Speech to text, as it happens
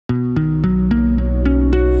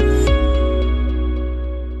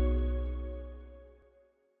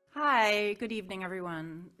good evening,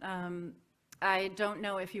 everyone. I don't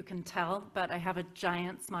know if you can tell, but I have a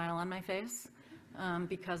giant smile on my face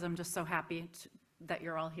because I'm just so happy that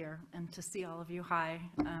you're all here and to see all of you. Hi,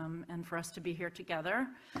 and for us to be here together.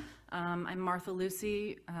 I'm Martha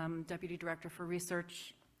Lucy, Deputy Director for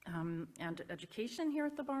Research and Education here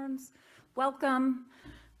at the Barnes. Welcome.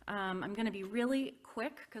 I'm going to be really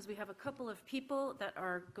quick because we have a couple of people that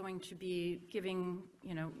are going to be giving,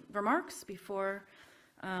 remarks before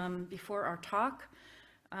our talk.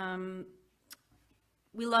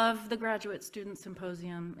 We love the Graduate Student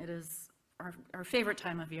Symposium. It is our favorite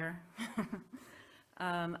time of year.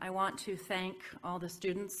 I want to thank all the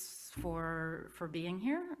students for being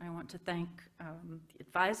here. I want to thank the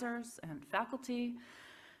advisors and faculty.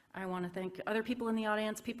 I want to thank other people in the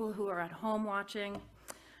audience, people who are at home watching.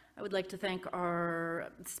 I would like to thank our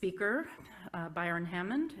speaker, Byron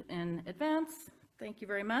Hamann, in advance. Thank you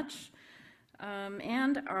very much.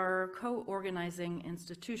 And our co-organizing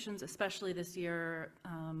institutions, especially this year,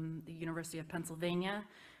 the University of Pennsylvania,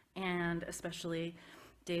 and especially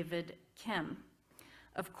David Kim.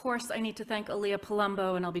 Of course, I need to thank Aaliyah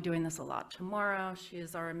Palumbo, and I'll be doing this a lot tomorrow. She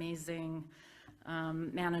is our amazing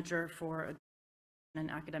manager for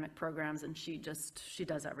and academic programs, and she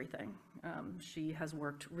does everything. She has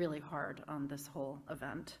worked really hard on this whole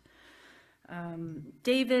event.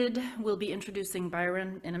 David will be introducing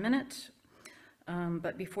Byron in a minute,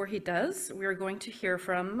 but before he does, we are going to hear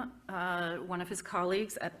from one of his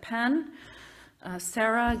colleagues at Penn.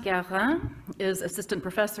 Sarah Guérin is Assistant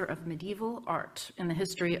Professor of Medieval Art in the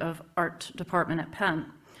History of Art Department at Penn.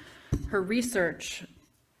 Her research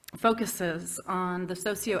focuses on the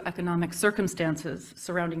socioeconomic circumstances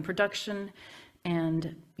surrounding production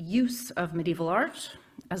and use of medieval art,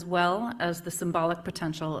 as well as the symbolic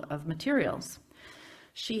potential of materials.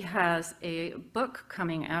 She has a book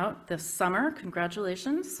coming out this summer,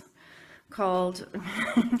 congratulations, called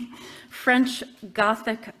French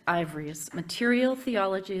Gothic Ivories, Material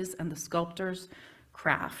Theologies and the Sculptor's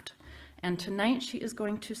Craft. And tonight she is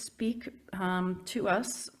going to speak to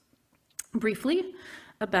us briefly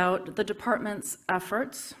about the department's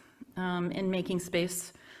efforts in making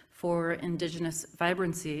space for Indigenous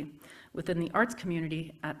vibrancy within the arts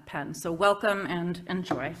community at Penn. So welcome and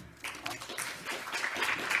enjoy.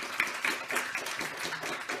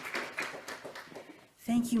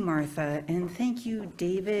 Thank you, Martha, and thank you,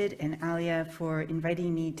 David and Alia, for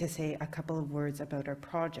inviting me to say a couple of words about our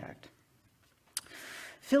project.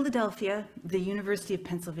 Philadelphia, the University of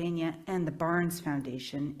Pennsylvania, and the Barnes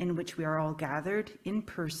Foundation, in which we are all gathered in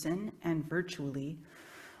person and virtually,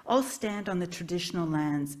 all stand on the traditional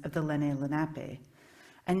lands of the Lenni Lenape,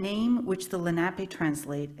 a name which the Lenape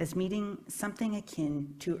translate as meaning something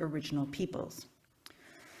akin to original peoples.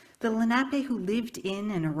 The Lenape who lived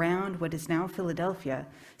in and around what is now Philadelphia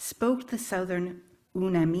spoke the southern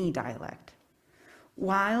Unami dialect.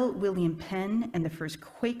 While William Penn and the first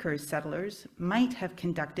Quaker settlers might have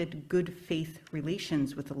conducted good faith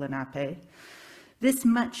relations with the Lenape, this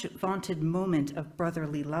much vaunted moment of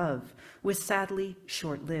brotherly love was sadly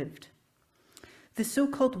short-lived. The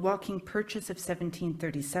so-called walking purchase of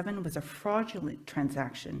 1737 was a fraudulent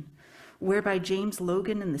transaction, whereby James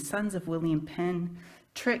Logan and the sons of William Penn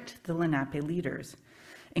tricked the Lenape leaders,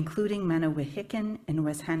 including Manawihikan and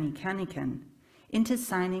Weshannikanikan, into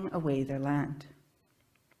signing away their land.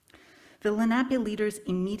 The Lenape leaders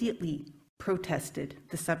immediately protested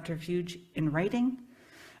the subterfuge in writing,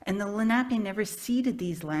 and the Lenape never ceded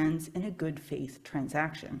these lands in a good faith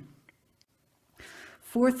transaction.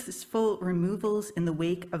 Forceful removals in the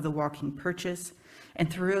wake of the walking purchase and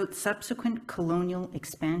throughout subsequent colonial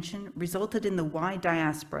expansion resulted in the wide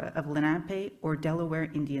diaspora of Lenape or Delaware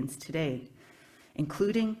Indians today,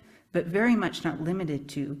 including, but very much not limited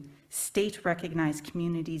to, state-recognized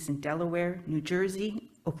communities in Delaware, New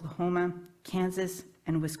Jersey, Oklahoma, Kansas,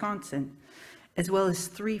 and Wisconsin, as well as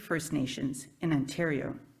 3 First Nations in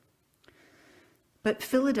Ontario. But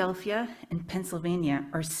Philadelphia and Pennsylvania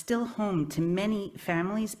are still home to many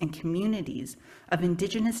families and communities of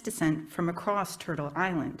Indigenous descent from across Turtle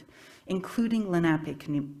Island, including Lenape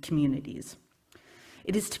communities.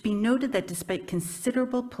 It is to be noted that despite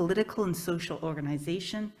considerable political and social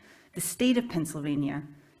organization, the state of Pennsylvania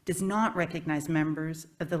does not recognize members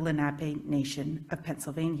of the Lenape Nation of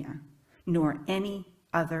Pennsylvania, nor any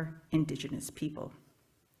other Indigenous people.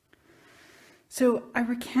 So I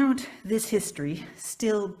recount this history,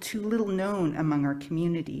 still too little known among our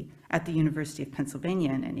community at the University of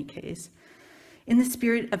Pennsylvania in any case, in the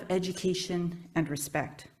spirit of education and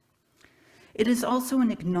respect. It is also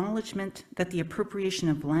an acknowledgement that the appropriation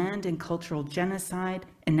of land and cultural genocide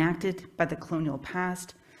enacted by the colonial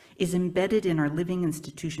past is embedded in our living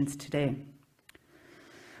institutions today.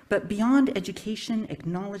 But beyond education,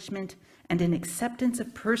 acknowledgement, and an acceptance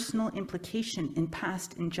of personal implication in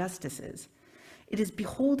past injustices, it is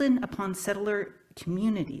beholden upon settler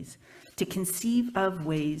communities to conceive of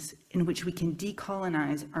ways in which we can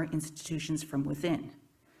decolonize our institutions from within.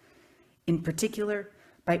 In particular,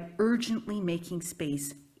 by urgently making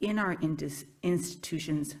space in our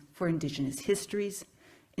institutions for Indigenous histories,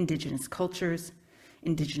 Indigenous cultures,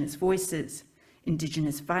 Indigenous voices,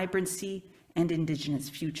 Indigenous vibrancy, and Indigenous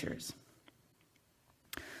futures.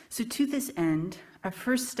 So to this end, a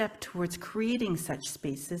first step towards creating such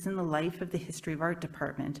spaces in the life of the History of Art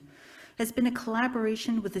Department has been a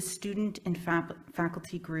collaboration with a student and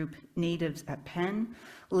faculty group, Natives at Penn,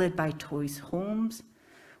 led by Toyce Holmes,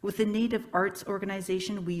 with the Native Arts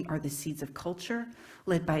organization, We Are the Seeds of Culture,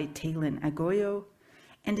 led by Taylin Agoyo,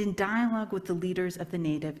 and in dialogue with the leaders of the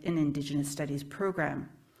Native and Indigenous Studies program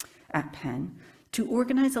at Penn, to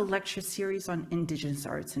organize a lecture series on Indigenous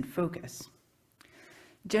arts in focus.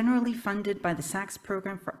 Generally funded by the Sachs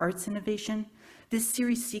Program for Arts Innovation, this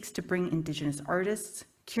series seeks to bring Indigenous artists,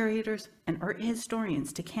 curators, and art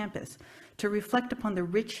historians to campus to reflect upon the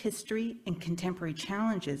rich history and contemporary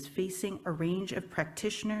challenges facing a range of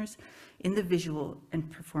practitioners in the visual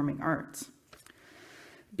and performing arts.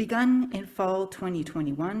 Begun in fall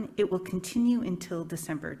 2021, it will continue until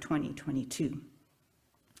December 2022.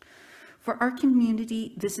 For our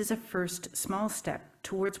community, this is a first small step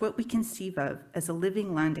towards what we conceive of as a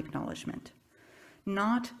living land acknowledgement.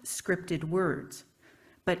 Not scripted words,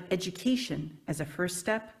 but education as a first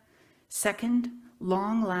step. Second,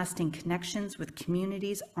 long-lasting connections with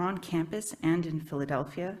communities on campus and in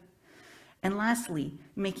Philadelphia. And lastly,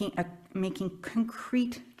 making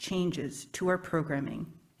concrete changes to our programming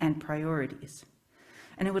and priorities.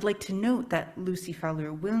 And I would like to note that Lucy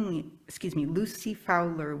Fowler Williams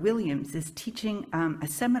is teaching a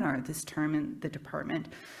seminar this term in the department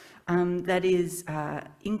that is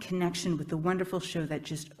in connection with the wonderful show that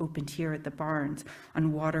just opened here at the Barnes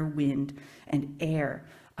on water, wind, and air.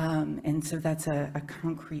 And so that's a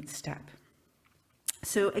concrete step.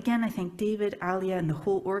 So again, I thank David, Alia, and the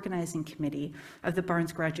whole organizing committee of the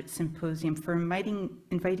Barnes Graduate Symposium for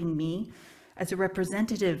inviting me as a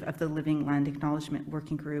representative of the Living Land Acknowledgement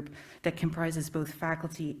Working Group that comprises both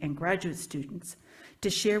faculty and graduate students to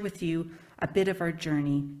share with you a bit of our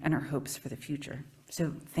journey and our hopes for the future.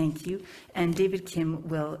 So thank you. And David Kim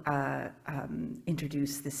will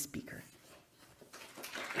introduce this speaker.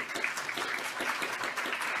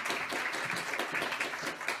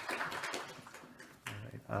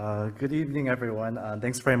 Good evening, everyone.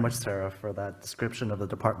 Thanks very much, Sarah, for that description of the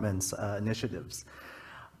department's initiatives.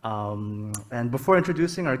 And before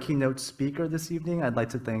introducing our keynote speaker this evening, I'd like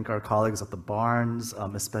to thank our colleagues at the Barnes,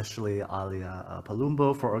 especially Alia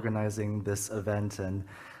Palumbo, for organizing this event. And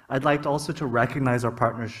I'd like also to recognize our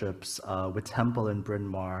partnerships with Temple and Bryn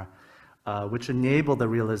Mawr, which enable the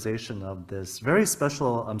realization of this very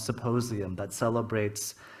special symposium that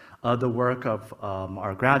celebrates the work of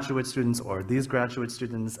our graduate students, or these graduate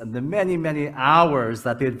students, and the many, many hours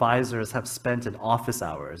that the advisors have spent in office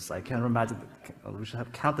hours. I can't imagine, we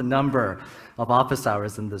should count the number of office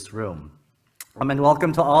hours in this room. And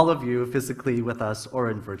welcome to all of you physically with us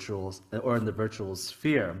or in the virtual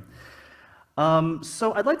sphere.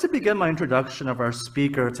 So I'd like to begin my introduction of our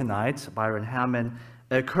speaker tonight, Byron Hamann,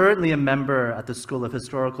 currently a member at the School of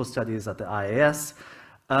Historical Studies at the IAS,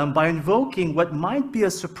 by invoking what might be a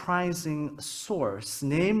surprising source,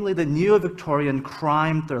 namely the neo-Victorian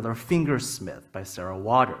crime thriller Fingersmith by Sarah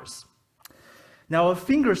Waters. Now, a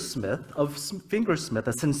Fingersmith,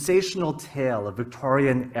 a sensational tale of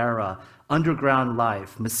Victorian-era underground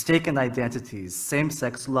life, mistaken identities,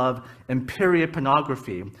 same-sex love, and period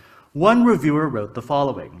pornography, one reviewer wrote the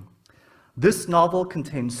following: "This novel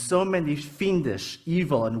contains so many fiendish,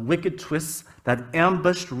 evil, and wicked twists that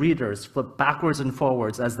ambushed readers flip backwards and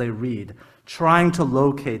forwards as they read, trying to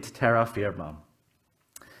locate terra firma."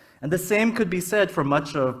 And the same could be said for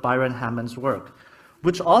much of Byron Hamann's work,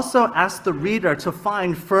 which also asks the reader to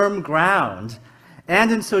find firm ground,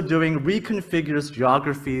 and in so doing reconfigures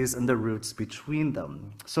geographies and the routes between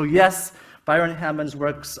them. So yes, Byron Hamann's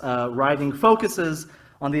work's writing focuses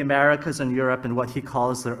on the Americas and Europe and what he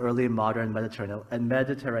calls the early modern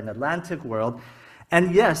Mediterranean Atlantic world.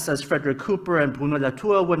 And yes, as Frederick Cooper and Bruno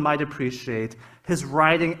Latour might appreciate, his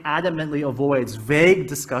writing adamantly avoids vague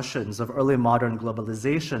discussions of early modern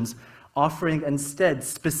globalizations, offering instead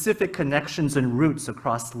specific connections and routes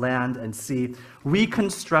across land and sea,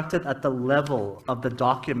 reconstructed at the level of the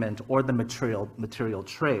document or the material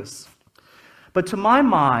trace. But to my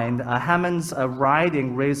mind, Hamann's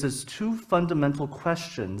writing raises two fundamental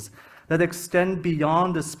questions that extend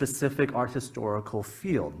beyond the specific art historical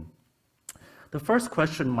field. The first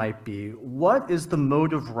question might be, what is the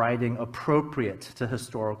mode of writing appropriate to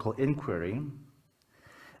historical inquiry?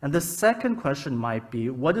 And the second question might be,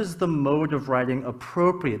 what is the mode of writing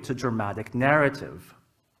appropriate to dramatic narrative?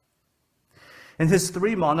 In his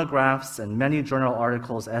 3 monographs and many journal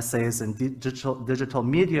articles, essays, and digital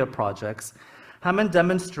media projects, Hamann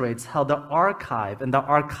demonstrates how the archive and the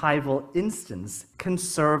archival instance can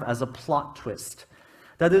serve as a plot twist.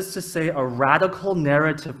 That is to say, a radical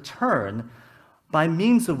narrative turn by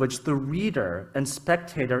means of which the reader and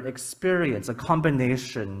spectator experience a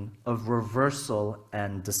combination of reversal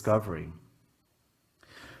and discovery.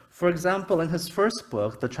 For example, in his first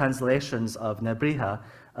book, The Translations of Nebrija,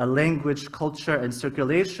 A Language, Culture, and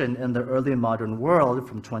Circulation in the Early Modern World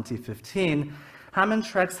from 2015, Hamann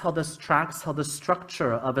tracks how the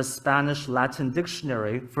structure of a Spanish-Latin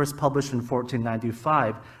dictionary, first published in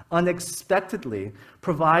 1495, unexpectedly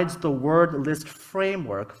provides the word list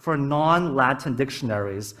framework for non-Latin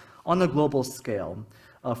dictionaries on a global scale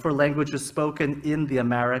for languages spoken in the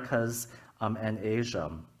Americas and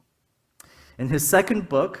Asia. In his second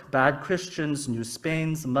book, Bad Christians, New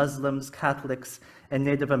Spains, Muslims, Catholics, and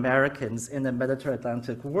Native Americans in the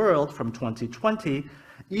Mediterranean World from 2020,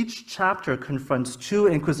 each chapter confronts 2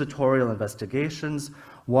 inquisitorial investigations,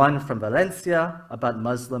 one from Valencia about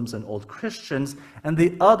Muslims and Old Christians, and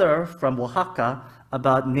the other from Oaxaca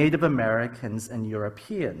about Native Americans and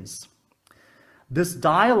Europeans. This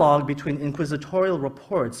dialogue between inquisitorial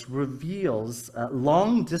reports reveals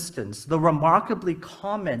long distance, though remarkably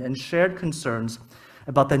common and shared concerns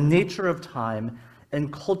about the nature of time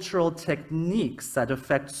and cultural techniques that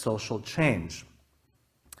affect social change.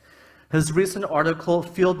 His recent article,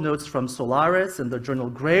 Field Notes from Solaris, in the journal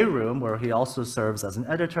Grey Room, where he also serves as an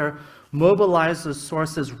editor, mobilizes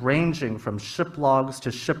sources ranging from ship logs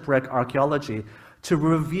to shipwreck archaeology to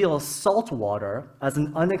reveal saltwater as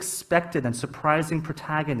an unexpected and surprising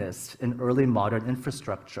protagonist in early modern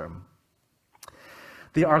infrastructure.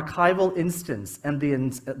 The archival instance and the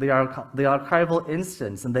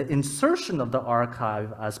insertion of the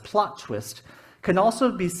archive as plot twist can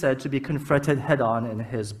also be said to be confronted head-on in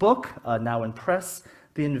his book, now in press,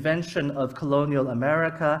 The Invention of Colonial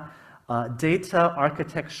America, Data,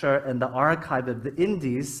 Architecture, and the Archive of the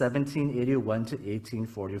Indies, 1781 to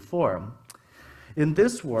 1844. In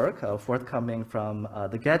this work, forthcoming from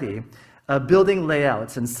the Getty, building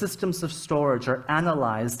layouts and systems of storage are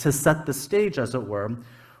analyzed to set the stage, as it were,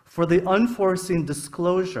 for the unforeseen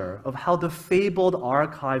disclosure of how the fabled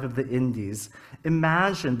Archive of the Indies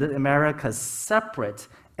imagined the Americas separate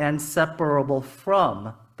and separable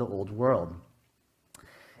from the Old World.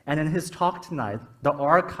 And in his talk tonight, the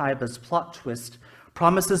archive as plot twist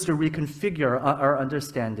promises to reconfigure our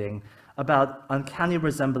understanding about uncanny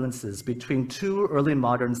resemblances between 2 early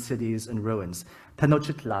modern cities in ruins,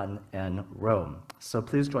 Tenochtitlan and Rome. So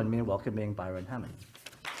please join me in welcoming Byron Hamann.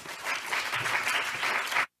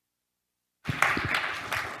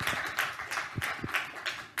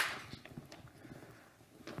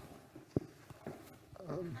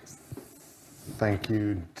 Thank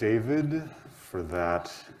you, David, for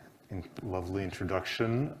that lovely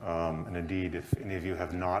introduction. And indeed, if any of you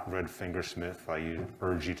have not read Fingersmith, I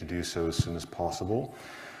urge you to do so as soon as possible.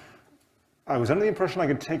 I was under the impression I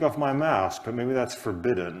could take off my mask, but maybe that's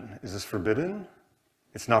forbidden. Is this forbidden?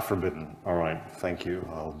 It's not forbidden. All right, thank you.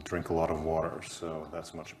 I'll drink a lot of water, so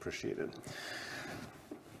that's much appreciated.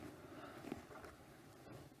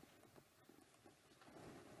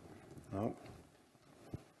 Oh,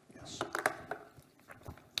 yes.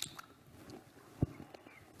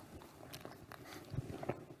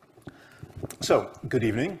 So, good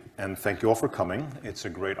evening, and thank you all for coming. It's a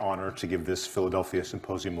great honor to give this Philadelphia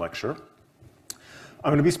Symposium lecture.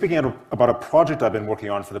 I'm going to be speaking about a project I've been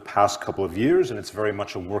working on for the past couple of years, and it's very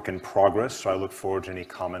much a work in progress, so I look forward to any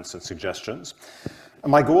comments and suggestions.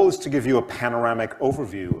 And my goal is to give you a panoramic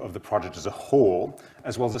overview of the project as a whole,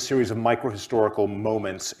 as well as a series of microhistorical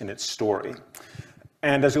moments in its story.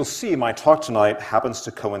 And as you'll see, my talk tonight happens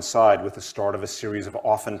to coincide with the start of a series of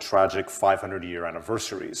often tragic 500-year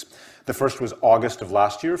anniversaries. The first was August of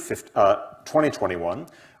last year, 2021,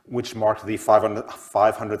 which marked the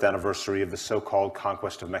 500th anniversary of the so-called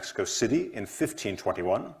conquest of Mexico City in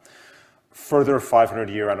 1521. Further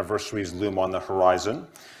 500-year anniversaries loom on the horizon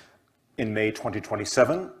in May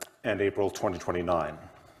 2027 and April 2029.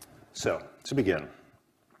 So, to begin.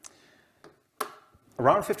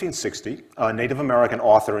 Around 1560, a Native American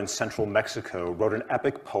author in central Mexico wrote an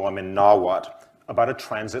epic poem in Nahuatl about a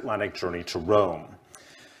transatlantic journey to Rome.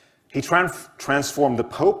 He transformed the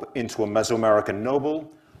Pope into a Mesoamerican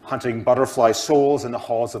noble, hunting butterfly souls in the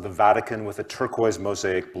halls of the Vatican with a turquoise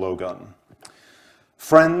mosaic blowgun.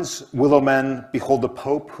 Friends, willow men, behold the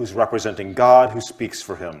Pope who's representing God, who speaks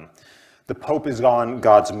for him. The Pope is on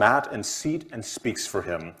God's mat and seat and speaks for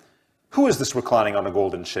him. Who is this reclining on a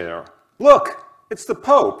golden chair? Look, it's the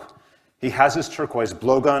Pope. He has his turquoise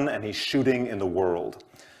blowgun and he's shooting in the world.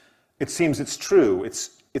 It seems it's true.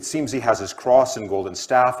 It seems he has his cross and golden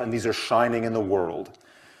staff, and these are shining in the world.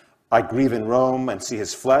 I grieve in Rome and see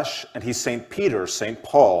his flesh, and he's St. Peter, St.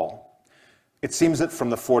 Paul. It seems that from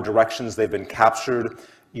the four directions they've been captured,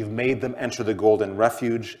 you've made them enter the golden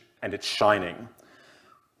refuge, and it's shining.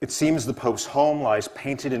 It seems the Pope's home lies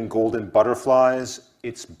painted in golden butterflies.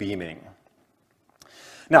 It's beaming.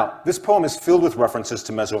 Now, this poem is filled with references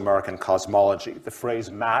to Mesoamerican cosmology. The phrase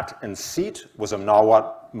mat and seat was a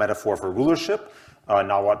Nahuatl metaphor for rulership,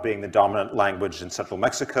 Nahuatl being the dominant language in central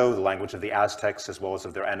Mexico, the language of the Aztecs, as well as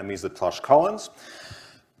of their enemies, the Tlaxcalans.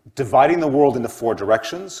 Dividing the world into four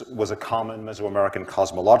directions was a common Mesoamerican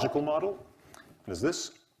cosmological model. Is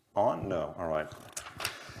this on? No. All right.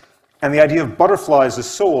 And the idea of butterflies as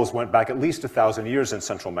souls went back at least 1,000 years in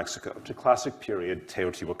central Mexico, to classic period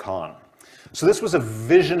Teotihuacan. So this was a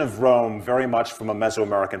vision of Rome very much from a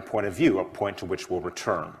Mesoamerican point of view, a point to which we'll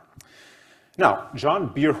return. Now,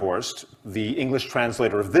 John Bierhorst, the English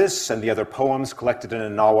translator of this and the other poems collected in a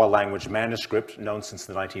Nahua language manuscript known since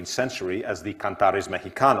the 19th century as the Cantares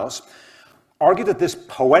Mexicanos, argued that this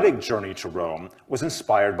poetic journey to Rome was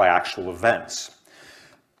inspired by actual events.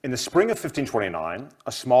 In the spring of 1529,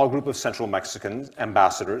 a small group of Central Mexican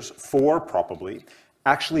ambassadors, 4 probably,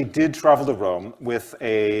 actually did travel to Rome with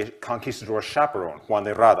a conquistador chaperone, Juan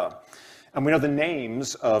de Rada. And we know the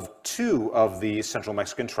names of 2 of the Central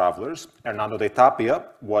Mexican travelers. Hernando de Tapia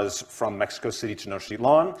was from Mexico City,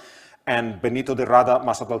 Tenochtitlan, and Benito de Rada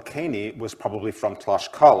Mazatlcani was probably from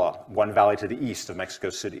Tlaxcala, one valley to the east of Mexico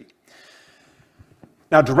City.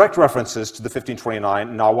 Now, direct references to the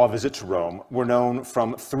 1529 Nahua visit to Rome were known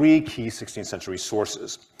from 3 key 16th century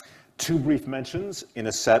sources. 2 brief mentions in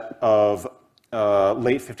a set of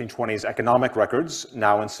late 1520s economic records,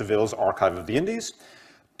 now in Seville's Archive of the Indies,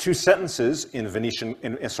 2 sentences in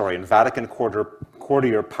Vatican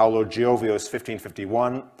courtier Paolo Giovio's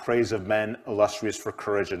 1551, Praise of Men Illustrious for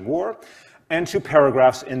Courage in War, and 2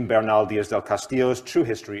 paragraphs in Bernal Diaz del Castillo's True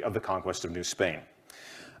History of the Conquest of New Spain.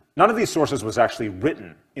 None of these sources was actually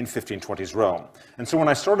written in 1520s Rome, and so when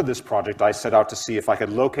I started this project, I set out to see if I could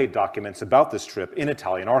locate documents about this trip in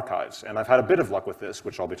Italian archives, and I've had a bit of luck with this,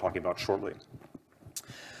 which I'll be talking about shortly.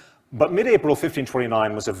 But mid-April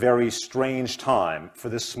 1529 was a very strange time for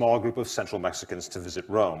this small group of Central Mexicans to visit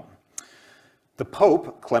Rome. The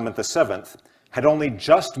Pope, Clement VII, had only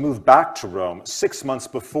just moved back to Rome 6 months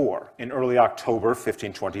before, in early October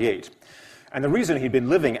 1528. And the reason he'd been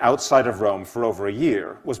living outside of Rome for over a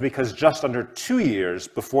year was because just under 2 years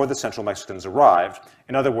before the Central Mexicans arrived,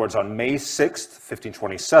 in other words, on May 6,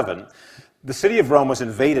 1527, the city of Rome was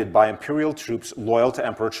invaded by imperial troops loyal to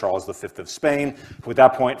Emperor Charles V of Spain, who at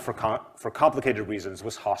that point, for complicated reasons,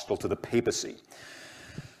 was hostile to the papacy.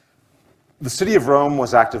 The city of Rome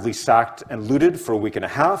was actively sacked and looted for a week and a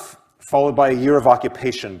half, followed by a year of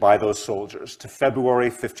occupation by those soldiers to February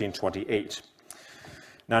 1528.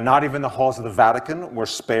 Now, not even the halls of the Vatican were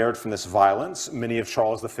spared from this violence. Many of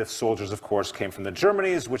Charles V's soldiers, of course, came from the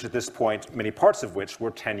Germanies, which at this point, many parts of which were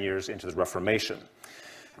 10 years into the Reformation.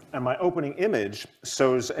 And my opening image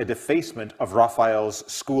shows a defacement of Raphael's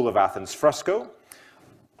School of Athens fresco,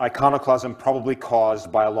 iconoclasm probably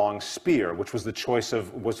caused by a long spear, which was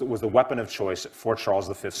the weapon of choice for Charles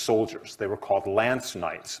V's soldiers. They were called lance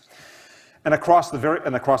knights. And across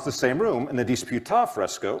the same room, in the Disputa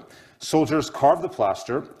fresco, soldiers carved the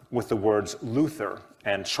plaster with the words Luther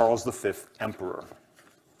and Charles V, Emperor.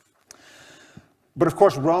 But of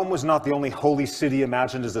course, Rome was not the only holy city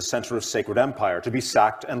imagined as the center of sacred empire to be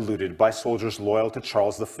sacked and looted by soldiers loyal to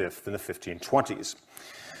Charles V in the 1520s.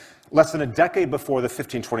 Less than a decade before the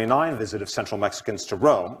 1529 visit of Central Mexicans to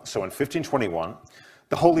Rome, so in 1521,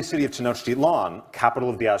 the holy city of Tenochtitlan, capital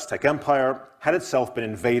of the Aztec Empire, had itself been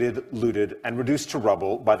invaded, looted, and reduced to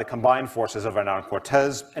rubble by the combined forces of Hernán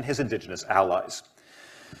Cortés and his indigenous allies.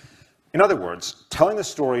 In other words, telling the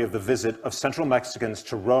story of the visit of Central Mexicans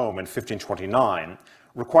to Rome in 1529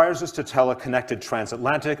 requires us to tell a connected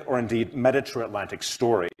transatlantic or indeed Mediterranean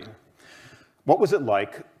story. What was it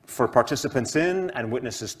like for participants in and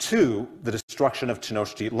witnesses to the destruction of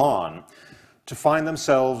Tenochtitlan to find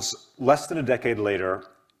themselves less than a decade later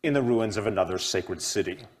in the ruins of another sacred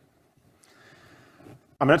city?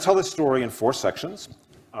 I'm going to tell this story in 4 sections.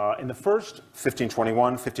 In the first,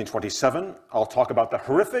 1521, 1527, I'll talk about the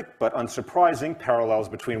horrific but unsurprising parallels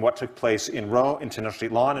between what took place in Rome, in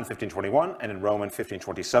Tenochtitlan in 1521 and in Rome in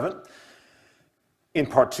 1527. In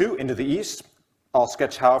part 2, Into the East, I'll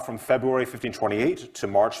sketch how from February 1528 to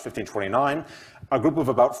March 1529, a group of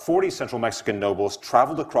about 40 central Mexican nobles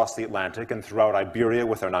traveled across the Atlantic and throughout Iberia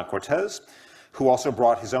with Hernán Cortés, who also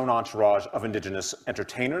brought his own entourage of indigenous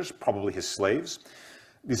entertainers, probably his slaves.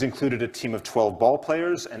 These included a team of 12 ball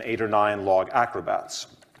players and 8 or 9 log acrobats.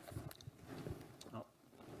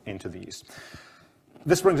 Into the East.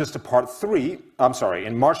 This brings us to part 3. In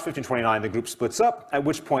March 1529, the group splits up, at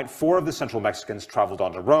which point 4 of the central Mexicans traveled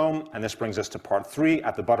on to Rome, and this brings us to part 3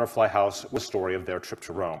 at the Butterfly House with story of their trip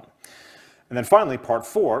to Rome. And then finally, part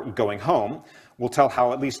 4, Going Home, will tell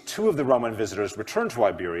how at least 2 of the Roman visitors returned to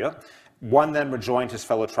Iberia. One then rejoined his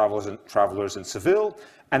fellow travelers in Seville,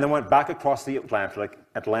 and then went back across the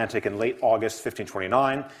Atlantic in late August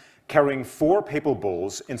 1529, carrying 4 papal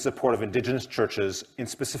bulls in support of indigenous churches in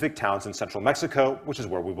specific towns in central Mexico, which is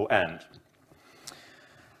where we will end.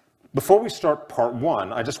 Before we start part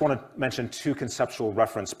 1, I just want to mention 2 conceptual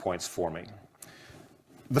reference points for me.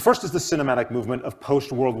 The first is the cinematic movement of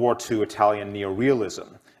post-World War II Italian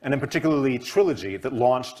neorealism, and in particularly trilogy that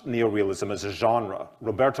launched neorealism as a genre,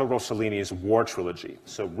 Roberto Rossellini's War Trilogy.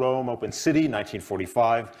 So Rome, Open City,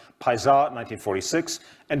 1945, Paisa, 1946,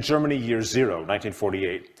 and Germany, Year Zero,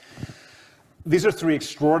 1948. These are 3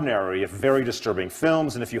 extraordinary, if very disturbing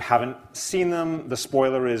films, and if you haven't seen them, the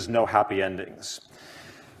spoiler is no happy endings.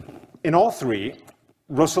 In all 3,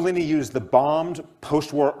 Rossellini used the bombed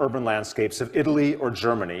post-war urban landscapes of Italy or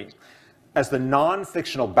Germany as the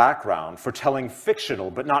non-fictional background for telling fictional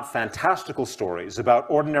but not fantastical stories about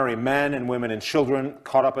ordinary men and women and children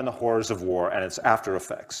caught up in the horrors of war and its after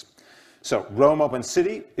effects. So Rome, Open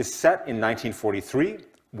City is set in 1943,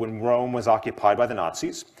 when Rome was occupied by the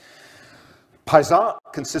Nazis. Paisa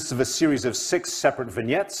consists of a series of 6 separate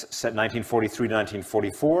vignettes set 1943 to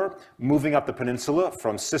 1944, moving up the peninsula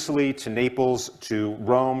from Sicily to Naples to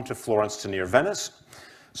Rome to Florence to near Venice.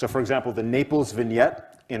 So for example, the Naples vignette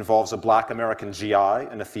involves a Black American GI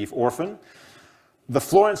and a thief orphan. The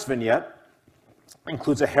Florence vignette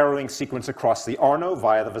includes a harrowing sequence across the Arno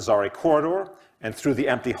via the Vasari corridor and through the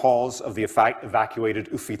empty halls of the evacuated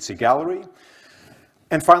Uffizi Gallery.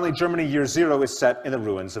 And finally, Germany Year Zero is set in the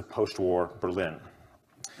ruins of post-war Berlin.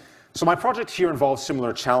 So my project here involves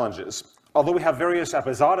similar challenges. Although we have various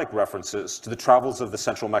episodic references to the travels of the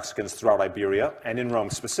central Mexicans throughout Iberia and in Rome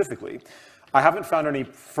specifically, I haven't found any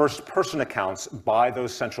first-person accounts by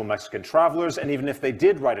those central Mexican travelers, and even if they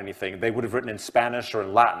did write anything, they would have written in Spanish or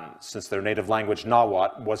in Latin, since their native language,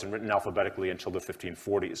 Nahua, wasn't written alphabetically until the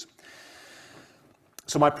 1540s.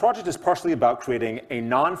 So my project is partially about creating a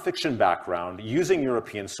non-fiction background using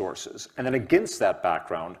European sources, and then against that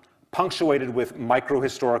background, punctuated with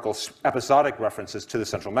micro-historical episodic references to the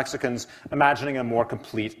central Mexicans, imagining a more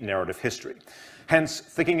complete narrative history. Hence,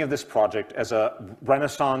 thinking of this project as a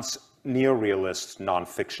Renaissance neorealist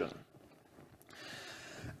nonfiction.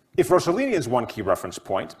 If Rossellini is one key reference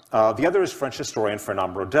point, the other is French historian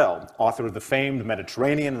Fernand Braudel, author of the famed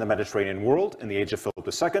Mediterranean and the Mediterranean World in the Age of Philip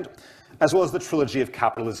II, as well as the trilogy of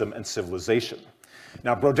Capitalism and Civilization.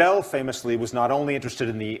 Now, Braudel famously was not only interested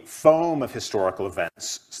in the foam of historical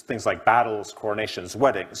events, things like battles, coronations,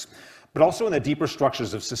 weddings, but also in the deeper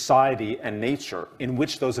structures of society and nature in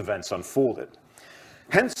which those events unfolded.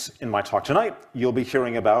 Hence, in my talk tonight, you'll be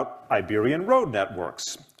hearing about Iberian road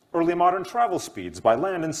networks, early modern travel speeds by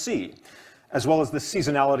land and sea, as well as the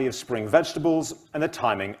seasonality of spring vegetables and the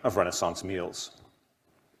timing of Renaissance meals.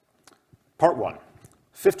 Part 1,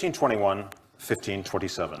 1521,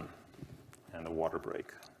 1527, and the water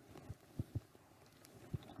break.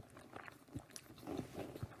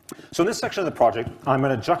 So in this section of the project, I'm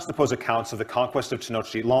going to juxtapose accounts of the conquest of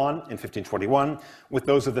Tenochtitlan in 1521 with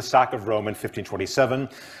those of the sack of Rome in 1527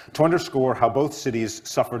 to underscore how both cities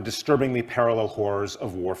suffered disturbingly parallel horrors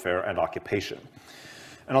of warfare and occupation.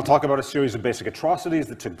 And I'll talk about a series of basic atrocities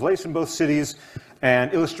that took place in both cities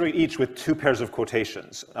and illustrate each with 2 pairs of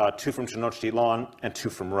quotations, 2 from Tenochtitlan and 2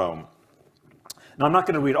 from Rome. Now, I'm not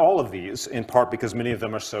going to read all of these, in part because many of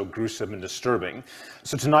them are so gruesome and disturbing.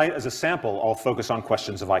 So tonight, as a sample, I'll focus on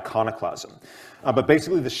questions of iconoclasm. But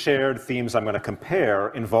basically, the shared themes I'm going to compare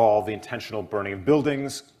involve the intentional burning of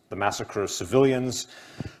buildings, the massacre of civilians,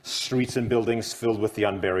 streets and buildings filled with the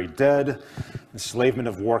unburied dead, enslavement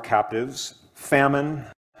of war captives, famine,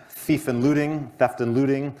 theft and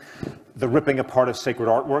looting, the ripping apart of sacred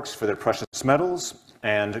artworks for their precious metals,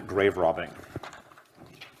 and grave robbing.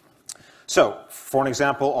 So, for an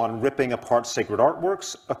example on ripping apart sacred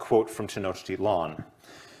artworks, a quote from Tenochtitlan.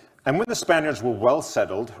 And when the Spaniards were well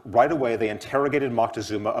settled, right away they interrogated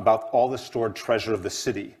Moctezuma about all the stored treasure of the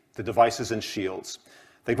city, the devices and shields.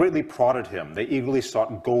 They greatly prodded him. They eagerly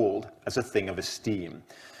sought gold as a thing of esteem.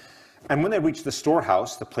 And when they reached the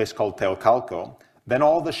storehouse, the place called Teocalco, then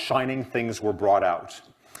all the shining things were brought out.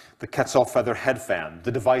 The quetzal feather headband,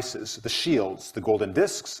 the devices, the shields, the golden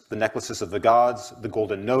discs, the necklaces of the gods, the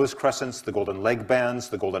golden nose crescents, the golden leg bands,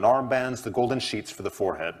 the golden armbands, the golden sheets for the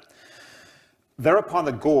forehead. Thereupon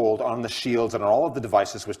the gold on the shields and on all of the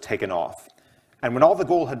devices was taken off. And when all the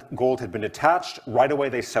gold had been detached, right away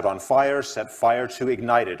they set fire to,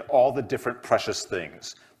 ignited all the different precious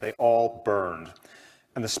things. They all burned.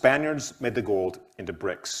 And the Spaniards made the gold into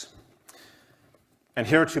bricks. And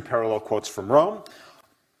here are two parallel quotes from Rome.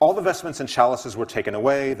 All the vestments and chalices were taken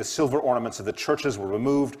away, the silver ornaments of the churches were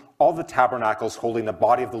removed, all the tabernacles holding the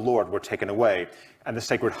body of the Lord were taken away, and the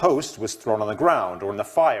sacred host was thrown on the ground, or in the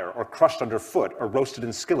fire, or crushed underfoot, or roasted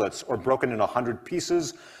in skillets, or broken in 100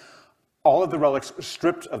 pieces. All of the relics were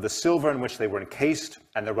stripped of the silver in which they were encased,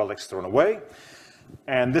 and the relics thrown away.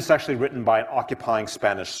 And this actually written by an occupying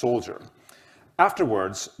Spanish soldier.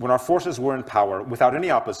 Afterwards, when our forces were in power, without any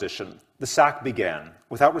opposition, the sack began,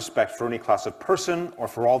 without respect for any class of person or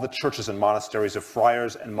for all the churches and monasteries of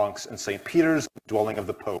friars and monks and St. Peter's, dwelling of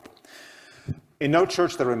the Pope. In no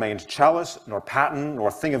church there remained chalice, nor paten,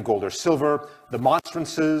 nor thing of gold or silver. The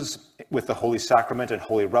monstrances with the Holy Sacrament and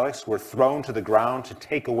holy relics were thrown to the ground to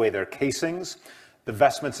take away their casings. The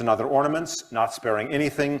vestments and other ornaments, not sparing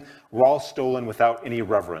anything, were all stolen without any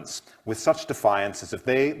reverence, with such defiance as if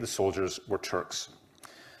they, the soldiers, were Turks.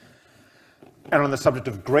 And on the subject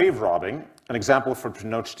of grave robbing, an example from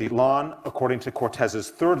Tenochtitlán, according to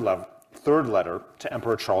Cortez's third letter to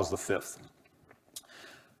Emperor Charles V.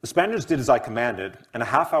 The Spaniards did as I commanded, and a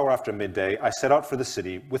half hour after midday I set out for the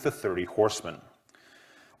city with the 30 horsemen.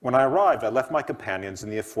 When I arrived, I left my companions in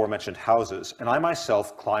the aforementioned houses, and I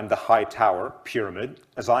myself climbed the high tower, pyramid,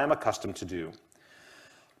 as I am accustomed to do.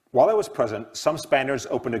 While I was present, some Spaniards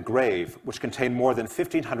opened a grave which contained more than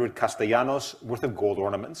 1,500 castellanos worth of gold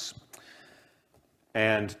ornaments,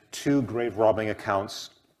 and 2 grave robbing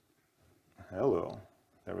accounts,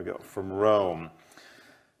 from Rome.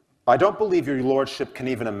 I don't believe your lordship can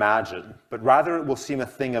even imagine, but rather it will seem a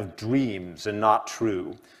thing of dreams and not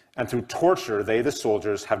true. And through torture, they, the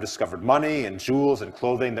soldiers, have discovered money and jewels and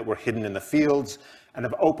clothing that were hidden in the fields, and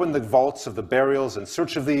have opened the vaults of the burials in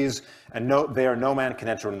search of these, and there no man can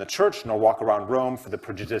enter in the church, nor walk around Rome for the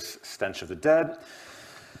prodigious stench of the dead.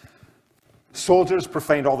 Soldiers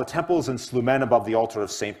profaned all the temples and slew men above the altar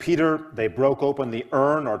of St. Peter. They broke open the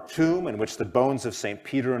urn or tomb in which the bones of St.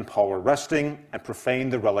 Peter and Paul were resting, and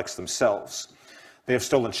profaned the relics themselves. They have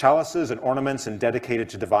stolen chalices and ornaments and dedicated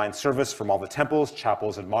to divine service from all the temples,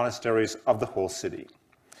 chapels, and monasteries of the whole city.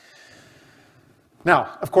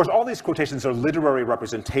 Now, of course, all these quotations are literary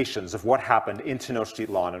representations of what happened in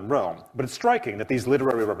Tenochtitlan and Rome, but it's striking that these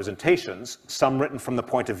literary representations, some written from the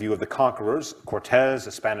point of view of the conquerors, Cortes,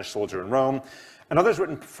 a Spanish soldier in Rome, and others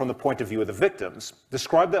written from the point of view of the victims,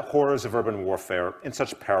 describe the horrors of urban warfare in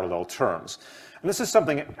such parallel terms. And this is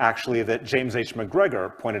something, actually, that James H.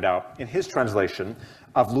 McGregor pointed out in his translation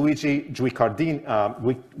of Luigi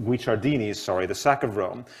Guicciardini's The Sack of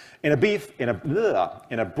Rome, in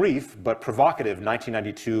a brief but provocative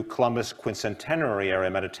 1992 Columbus quincentenary-era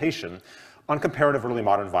meditation on comparative early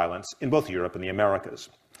modern violence in both Europe and the Americas.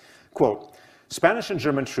 Quote, Spanish and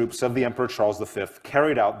German troops of the Emperor Charles V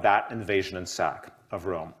carried out that invasion and sack of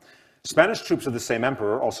Rome. Spanish troops of the same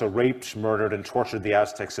emperor also raped, murdered, and tortured the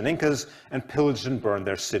Aztecs and Incas, and pillaged and burned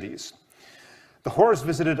their cities. The horrors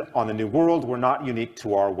visited on the New World were not unique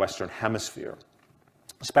to our Western Hemisphere.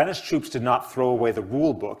 Spanish troops did not throw away the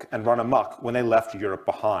rule book and run amok when they left Europe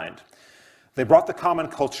behind. They brought the common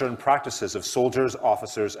culture and practices of soldiers,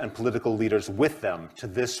 officers, and political leaders with them to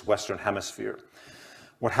this Western Hemisphere.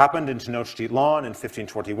 What happened in Tenochtitlan in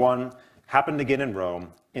 1521 happened again in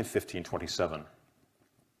Rome in 1527.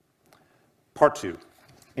 Part 2,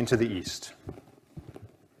 into the East.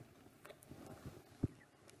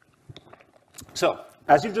 So,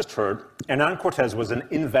 as you've just heard, Hernán Cortés was an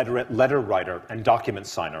inveterate letter writer and document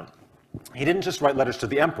signer. He didn't just write letters to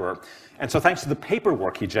the emperor, and so thanks to the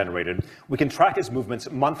paperwork he generated, we can track his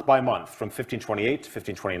movements month by month from 1528 to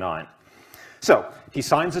 1529. So, he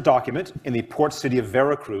signs a document in the port city of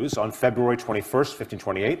Veracruz on February 21st,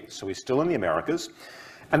 1528, so he's still in the Americas.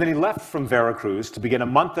 And then he left from Veracruz to begin a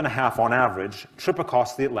month and a half on average trip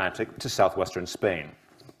across the Atlantic to southwestern Spain.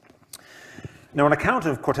 Now, an account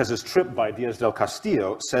of Cortés's trip by Diaz del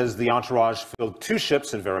Castillo says the entourage filled 2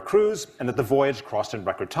 ships in Veracruz and that the voyage crossed in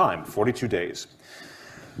record time, 42 days.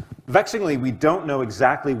 Vexingly, we don't know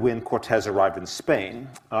exactly when Cortés arrived in Spain.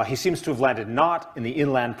 He seems to have landed not in the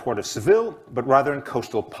inland port of Seville, but rather in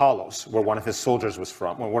coastal Palos, where one of his soldiers was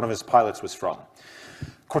from, where one of his pilots was from.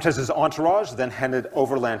 Cortés's entourage then headed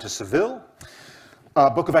overland to Seville. A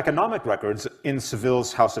book of economic records in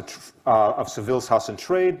Seville's House of Seville's House and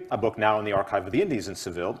Trade, a book now in the Archive of the Indies in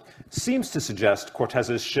Seville, seems to suggest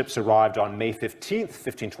Cortés's ships arrived on May 15th,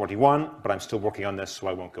 1521, but I'm still working on this, so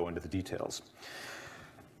I won't go into the details.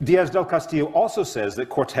 Diaz del Castillo also says that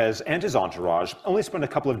Cortés and his entourage only spent a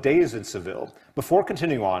couple of days in Seville before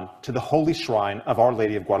continuing on to the holy shrine of Our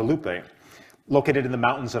Lady of Guadalupe, located in the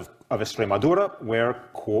mountains of Extremadura, where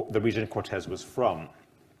the region Cortés was from.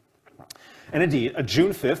 And indeed, a June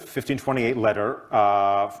 5th, 1528 letter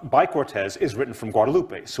by Cortés is written from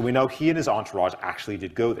Guadalupe, so we know he and his entourage actually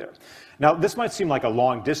did go there. Now, this might seem like a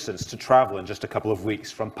long distance to travel in just a couple of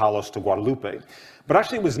weeks from Palos to Guadalupe, but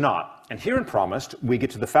actually it was not. And here in Promised, we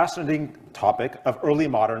get to the fascinating topic of early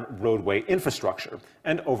modern roadway infrastructure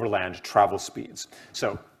and overland travel speeds.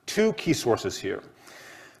 So, two key sources here.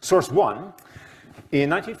 Source one, in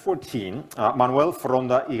 1914, Manuel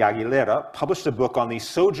Fronda y Aguilera published a book on the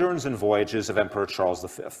sojourns and voyages of Emperor Charles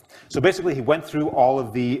V. So basically, he went through all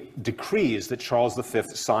of the decrees that Charles V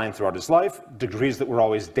signed throughout his life, decrees that were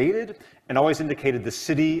always dated and always indicated the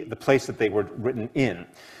city, the place that they were written in.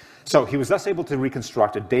 So he was thus able to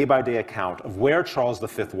reconstruct a day-by-day account of where Charles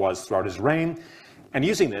V was throughout his reign, and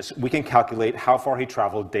using this, we can calculate how far he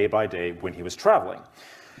traveled day by day when he was traveling.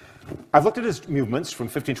 I've looked at his movements from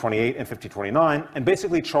 1528 and 1529, and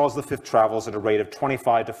basically Charles V travels at a rate of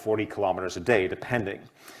 25 to 40 kilometers a day, depending.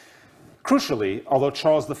 Crucially, although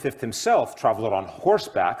Charles V himself traveled on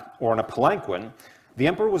horseback or in a palanquin, the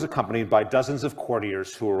emperor was accompanied by dozens of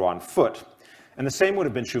courtiers who were on foot. And the same would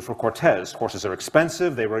have been true for Cortés. Horses are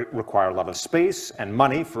expensive, they require a lot of space and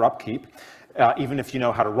money for upkeep. Even if you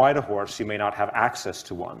know how to ride a horse, you may not have access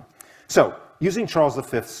to one. So, using Charles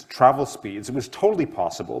V's travel speeds, it was totally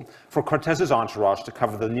possible for Cortés's entourage to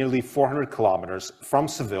cover the nearly 400 kilometers from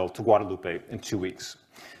Seville to Guadalupe in 2 weeks.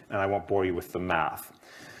 And I won't bore you with the math.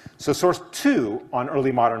 So source two on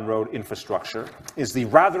early modern road infrastructure is the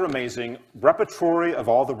rather amazing Repertory of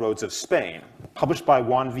All the Roads of Spain, published by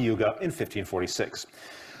Juan Villuga in 1546.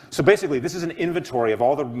 So basically, this is an inventory of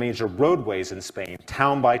all the major roadways in Spain,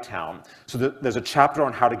 town by town. So there's a chapter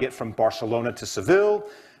on how to get from Barcelona to Seville,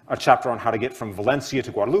 a chapter on how to get from Valencia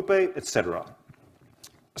to Guadalupe, etc.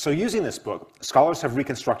 So using this book, scholars have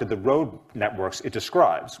reconstructed the road networks it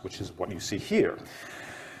describes, which is what you see here.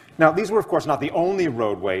 Now, these were, of course, not the only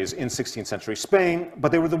roadways in 16th century Spain,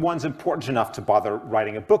 but they were the ones important enough to bother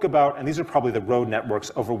writing a book about, and these are probably the road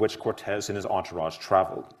networks over which Cortés and his entourage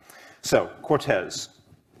traveled. So, Cortés,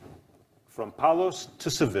 from Palos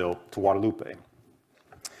to Seville to Guadalupe.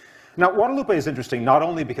 Now, Guadalupe is interesting not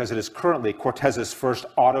only because it is currently Cortés's first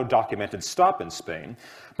auto-documented stop in Spain,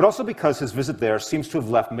 but also because his visit there seems to have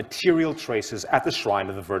left material traces at the shrine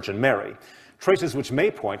of the Virgin Mary, traces which may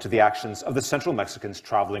point to the actions of the Central Mexicans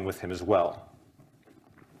traveling with him as well.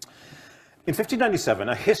 In 1597,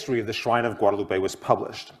 a history of the Shrine of Guadalupe was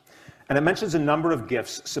published, and it mentions a number of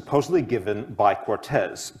gifts supposedly given by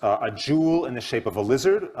Cortés, a jewel in the shape of a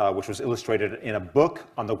lizard, which was illustrated in a book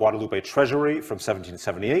on the Guadalupe treasury from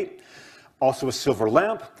 1778, also a silver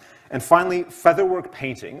lamp, and finally, featherwork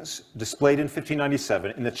paintings displayed in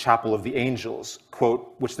 1597 in the Chapel of the Angels,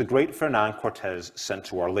 quote, which the great Fernand Cortés sent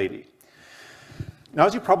to Our Lady. Now,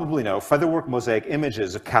 as you probably know, featherwork mosaic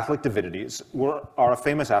images of Catholic divinities are a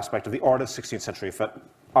famous aspect of the art of 16th century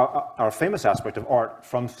are a famous aspect of art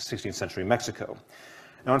from 16th century Mexico.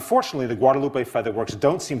 Now, unfortunately, the Guadalupe featherworks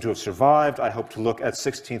don't seem to have survived. I hope to look at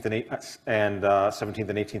 16th and 17th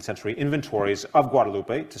and 18th century inventories of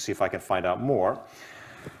Guadalupe to see if I can find out more.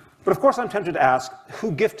 But of course, I'm tempted to ask,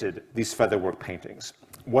 who gifted these featherwork paintings?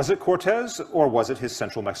 Was it Cortés, or was it his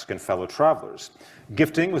Central Mexican fellow travelers?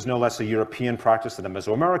 Gifting was no less a European practice than a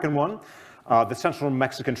Mesoamerican one. The Central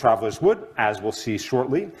Mexican travelers would, as we'll see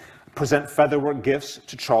shortly, present featherwork gifts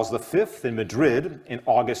to Charles V in Madrid in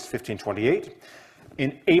August 1528.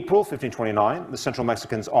 In April 1529, the Central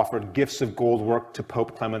Mexicans offered gifts of gold work to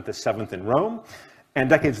Pope Clement VII in Rome. And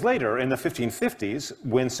decades later, in the 1550s,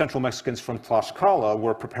 when Central Mexicans from Tlaxcala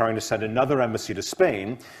were preparing to send another embassy to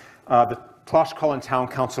Spain, the Tlaxcalan Town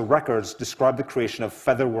Council records describe the creation of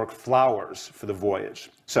featherwork flowers for the voyage.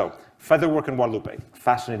 So, featherwork in Guadalupe,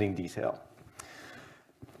 fascinating detail.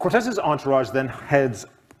 Cortés's entourage then heads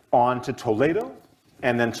on to Toledo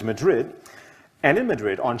and then to Madrid. And in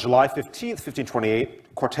Madrid, on July 15th,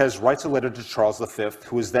 1528, Cortés writes a letter to Charles V,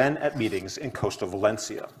 who is then at meetings in coastal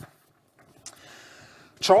Valencia.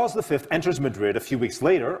 Charles V enters Madrid a few weeks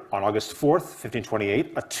later, on August 4th,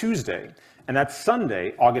 1528, a Tuesday, and that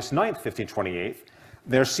Sunday, August 9th, 1528,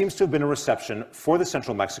 there seems to have been a reception for the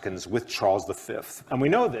Central Mexicans with Charles V. And we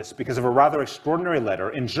know this because of a rather extraordinary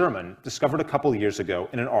letter in German discovered a couple years ago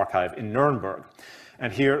in an archive in Nuremberg.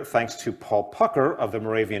 And here, thanks to Paul Pucker of the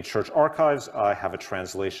Moravian Church Archives, I have a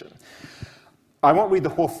translation. I won't read the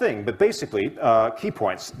whole thing, but basically, key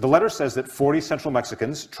points. The letter says that 40 Central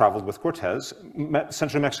Mexicans traveled with Cortez,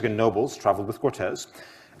 Central Mexican nobles traveled with Cortez,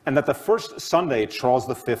 and that the first Sunday Charles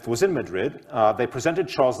V was in Madrid, they presented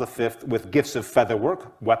Charles V with gifts of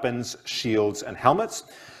featherwork, weapons, shields, and helmets,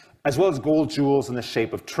 as well as gold jewels in the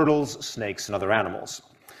shape of turtles, snakes, and other animals.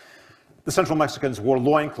 The Central Mexicans wore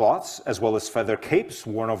loincloths, as well as feather capes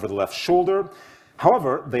worn over the left shoulder.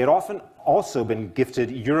 However, they had often also been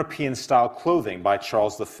gifted European-style clothing by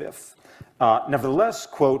Charles V. Nevertheless,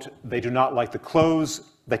 quote, "they do not like the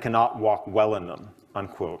clothes, they cannot walk well in them,"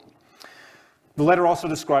 unquote. The letter also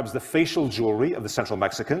describes the facial jewelry of the Central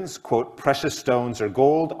Mexicans, quote, "precious stones or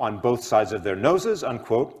gold on both sides of their noses,"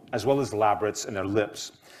 unquote, as well as labrets in their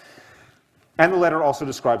lips. And the letter also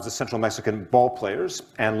describes the Central Mexican ball players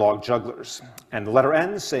and log jugglers. And the letter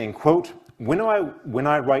ends saying, quote, when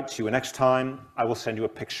I write to you next time, I will send you a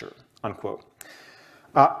picture," unquote.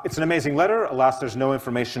 It's an amazing letter. Alas, there's no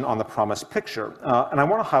information on the promised picture. And I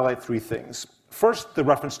want to highlight three things. First, the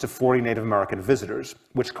reference to 40 Native American visitors,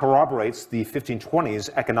 which corroborates the 1520s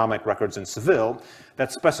economic records in Seville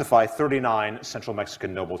that specify 39 Central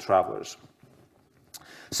Mexican noble travelers.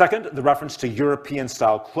 Second, the reference to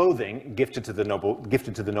European-style clothing gifted to the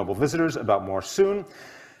noble visitors, about more soon.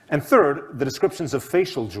 And third, the descriptions of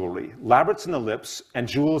facial jewelry, labrets in the lips, and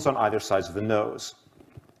jewels on either sides of the nose.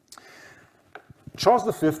 Charles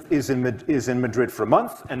V is in Madrid for a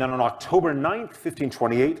month, and then on October 9th,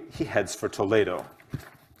 1528, he heads for Toledo.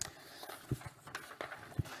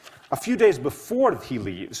 A few days before he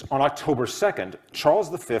leaves, on October 2nd, Charles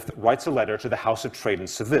V writes a letter to the House of Trade in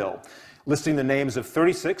Seville, listing the names of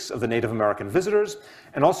 36 of the Native American visitors,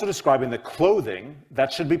 and also describing the clothing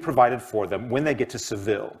that should be provided for them when they get to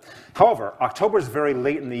Seville. However, October is very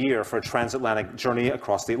late in the year for a transatlantic journey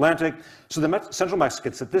across the Atlantic, so the Central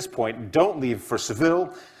Mexicans at this point don't leave for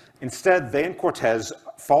Seville. Instead, they and Cortez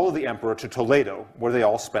follow the emperor to Toledo, where they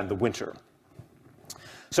all spend the winter.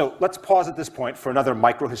 So let's pause at this point for another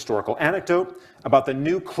micro-historical anecdote about the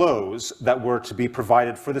new clothes that were to be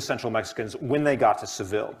provided for the Central Mexicans when they got to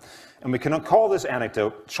Seville. And we can call this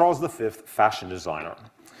anecdote Charles V, fashion designer.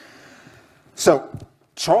 So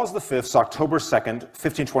Charles V's October 2nd,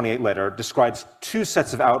 1528 letter describes two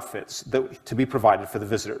sets of outfits to be provided for the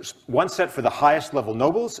visitors. One set for the highest level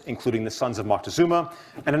nobles, including the sons of Moctezuma,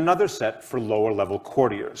 and another set for lower level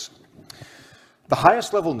courtiers. The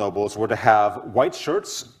highest level nobles were to have white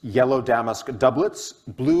shirts, yellow damask doublets,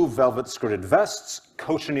 blue velvet skirted vests,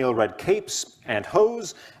 cochineal red capes and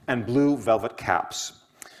hose, and blue velvet caps.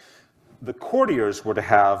 The courtiers were to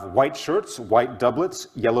have white shirts, white doublets,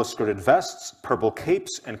 yellow skirted vests, purple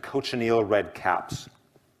capes, and cochineal red caps.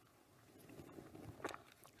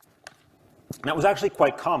 Now, it was actually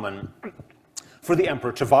quite common for the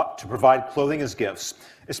emperor to provide clothing as gifts,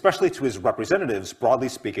 especially to his representatives, broadly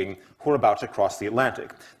speaking, who are about to cross the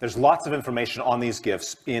Atlantic. There's lots of information on these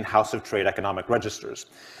gifts in House of Trade economic registers.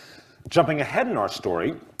 Jumping ahead in our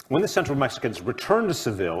story, when the Central Mexicans returned to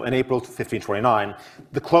Seville in April 1529,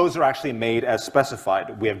 the clothes are actually made as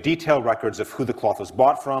specified. We have detailed records of who the cloth was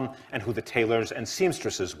bought from and who the tailors and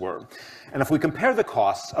seamstresses were. And if we compare the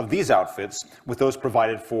costs of these outfits with those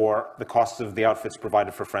provided for the costs of the outfits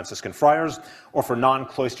provided for Franciscan friars or for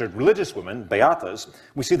non-cloistered religious women, beatas,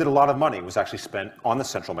 we see that a lot of money was actually spent on the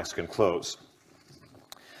Central Mexican clothes.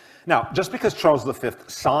 Now, just because Charles V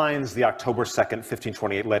signs the October 2nd,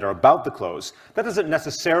 1528 letter about the clothes, that doesn't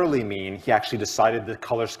necessarily mean he actually decided the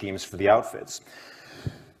color schemes for the outfits.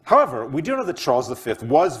 However, we do know that Charles V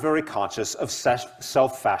was very conscious of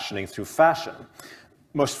self-fashioning through fashion.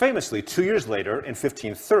 Most famously, 2 years later, in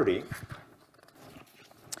 1530,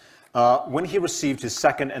 when he received his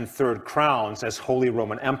second and third crowns as Holy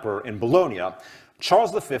Roman Emperor in Bologna,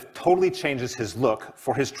 Charles V totally changes his look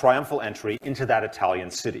for his triumphal entry into that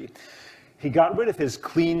Italian city. He got rid of his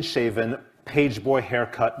clean-shaven, pageboy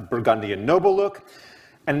haircut Burgundian noble look,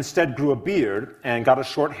 and instead grew a beard and got a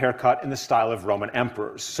short haircut in the style of Roman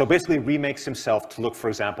emperors. So basically remakes himself to look, for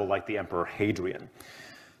example, like the Emperor Hadrian.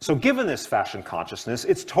 So given this fashion consciousness,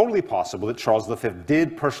 it's totally possible that Charles V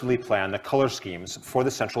did personally plan the color schemes for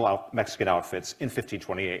the Central Mexican outfits in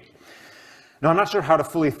 1528. Now, I'm not sure how to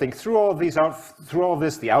fully think through all of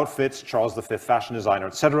this, the outfits, Charles V fashion designer,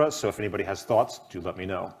 etc. So if anybody has thoughts, do let me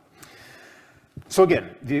know. So again,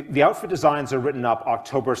 the outfit designs are written up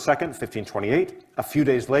October 2nd, 1528. A few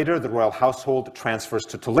days later, the royal household transfers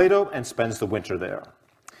to Toledo and spends the winter there.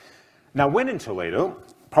 Now, when in Toledo,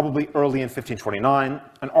 probably early in 1529,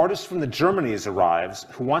 an artist from the Germanies arrives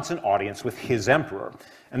who wants an audience with his emperor.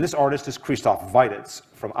 And this artist is Christoph Weiditz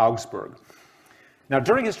from Augsburg. Now,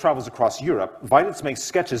 during his travels across Europe, Weiditz makes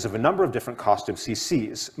sketches of a number of different costumes he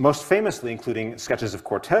sees, most famously including sketches of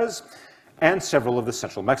Cortez and several of the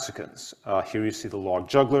Central Mexicans. Here you see the log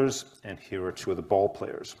jugglers, and here are two of the ball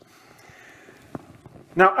players.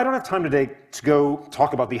 Now, I don't have time today to go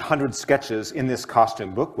talk about the 100 sketches in this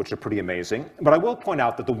costume book, which are pretty amazing, but I will point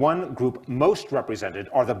out that the one group most represented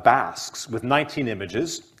are the Basques, with 19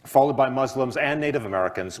 images, followed by Muslims and Native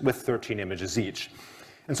Americans with 13 images each.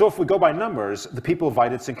 And so if we go by numbers, the people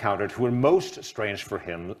Weiditz encountered who were most strange for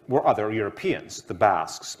him were other Europeans, the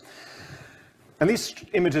Basques. And these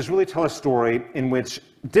images really tell a story in which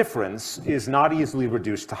difference is not easily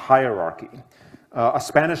reduced to hierarchy. A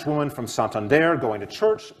Spanish woman from Santander going to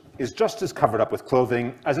church is just as covered up with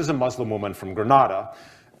clothing as is a Muslim woman from Granada,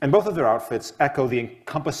 and both of their outfits echo the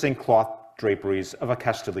encompassing cloth draperies of a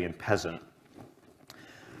Castilian peasant.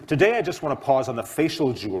 Today, I just want to pause on the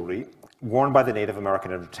facial jewelry worn by the Native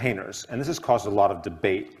American entertainers, and this has caused a lot of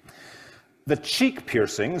debate. The cheek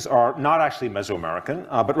piercings are not actually Mesoamerican,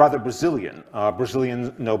 but rather Brazilian.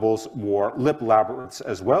 Brazilian nobles wore lip labyrinths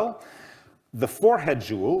as well. The forehead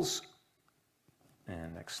jewels,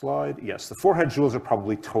 and next slide, yes, the forehead jewels are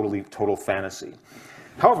probably total fantasy.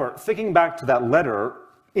 However, thinking back to that letter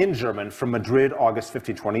in German from Madrid, August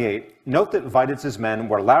 1528, note that Weiditz's men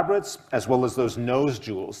wear labyrinths as well as those nose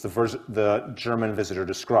jewels the German visitor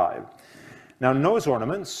described. Now, nose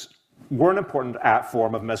ornaments were an important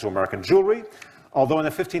form of Mesoamerican jewelry, although in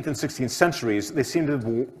the 15th and 16th centuries, they seem to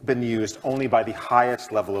have been used only by the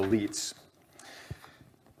highest level elites.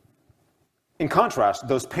 In contrast,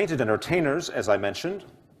 those painted entertainers, as I mentioned,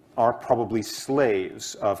 are probably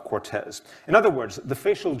slaves of Cortez. In other words, the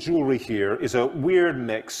facial jewelry here is a weird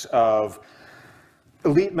mix of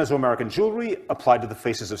elite Mesoamerican jewelry applied to the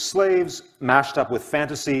faces of slaves, mashed up with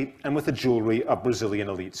fantasy, and with the jewelry of Brazilian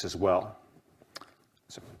elites as well.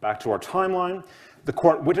 So back to our timeline. The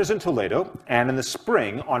court winters in Toledo, and in the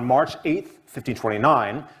spring, on March 8th,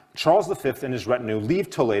 1529, Charles V and his retinue leave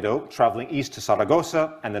Toledo, traveling east to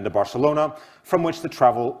Saragossa and then to Barcelona, from which the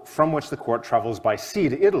court travels by sea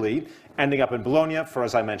to Italy, ending up in Bologna for,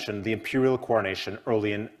 as I mentioned, the imperial coronation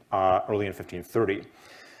early in 1530.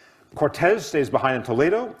 Cortez stays behind in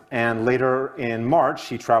Toledo, and later in March,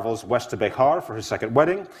 he travels west to Bejar for his second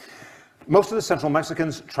wedding. Most of the Central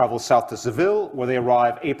Mexicans travel south to Seville, where they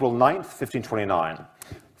arrive April 9th, 1529.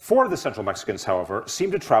 Four of the Central Mexicans, however,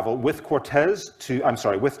 seem to travel with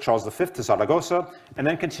with Charles V to Zaragoza, and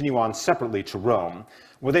then continue on separately to Rome,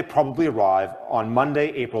 where they probably arrive on Monday,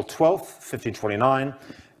 April 12th, 1529.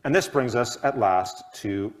 And this brings us at last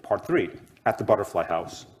to part 3, at the Butterfly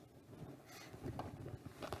House.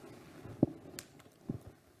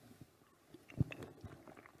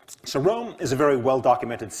 So Rome is a very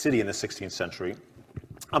well-documented city in the 16th century,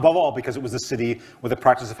 above all because it was the city where the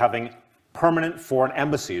practice of having permanent foreign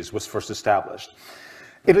embassies was first established.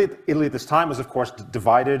 Italy at this time was, of course,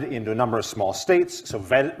 divided into a number of small states. So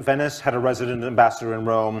Venice had a resident ambassador in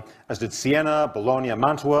Rome, as did Siena, Bologna,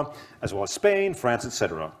 Mantua, as well as Spain, France,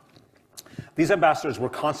 etc. These ambassadors were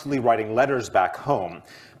constantly writing letters back home.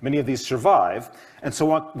 Many of these survive, and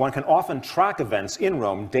so one can often track events in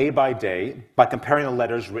Rome day by comparing the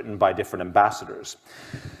letters written by different ambassadors.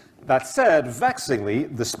 That said, vexingly,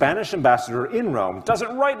 the Spanish ambassador in Rome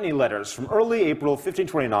doesn't write any letters from early April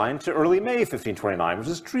 1529 to early May 1529, which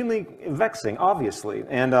is extremely vexing, obviously.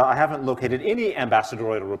 And I haven't located any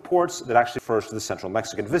ambassadorial reports that actually refers to the Central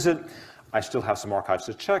Mexican visit. I still have some archives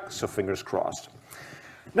to check, so fingers crossed.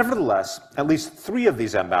 Nevertheless, at least 3 of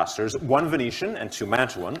these ambassadors, 1 Venetian and 2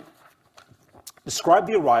 Mantuan, described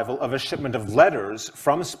the arrival of a shipment of letters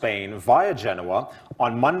from Spain via Genoa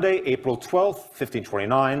on Monday, April 12,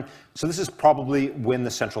 1529. So this is probably when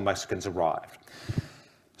the Central Mexicans arrived.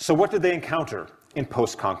 So what did they encounter in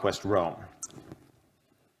post-conquest Rome?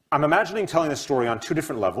 I'm imagining telling this story on 2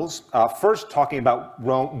 different levels. First, talking about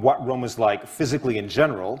Rome, what Rome was like physically in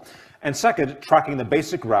general, and second, tracking the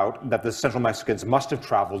basic route that the Central Mexicans must have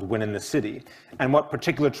traveled when in the city, and what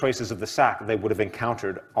particular traces of the sack they would have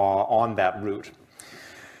encountered on that route.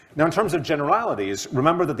 Now, in terms of generalities,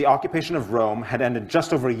 remember that the occupation of Rome had ended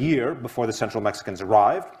just over a year before the Central Mexicans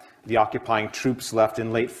arrived. The occupying troops left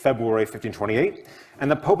in late February 1528, and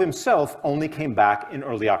the Pope himself only came back in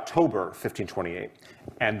early October 1528,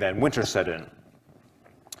 and then winter set in.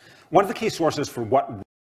 One of the key sources for what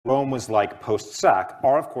Rome was like post-sack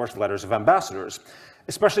are, of course, letters of ambassadors,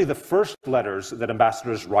 especially the first letters that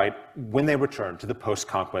ambassadors write when they return to the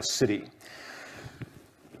post-conquest city.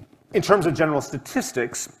 In terms of general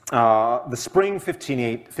statistics, the spring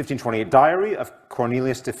 1528 diary of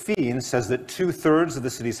Cornelius de Fiene says that 2/3 of the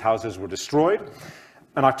city's houses were destroyed.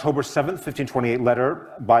 An October 7th, 1528 letter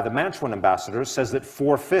by the Mantuan ambassador says that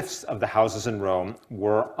 4/5 of the houses in Rome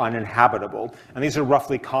were uninhabitable. And these are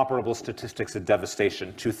roughly comparable statistics of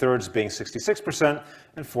devastation, 2/3 being 66%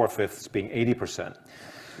 and 4/5 being 80%.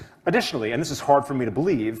 Additionally, and this is hard for me to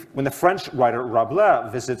believe, when the French writer Rabelais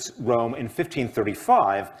visits Rome in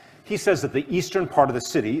 1535, he says that the eastern part of the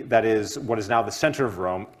city, that is what is now the center of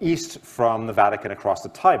Rome, east from the Vatican across the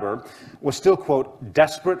Tiber, was still, quote,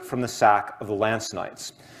 desperate from the sack of the Lance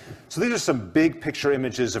Knights. So these are some big picture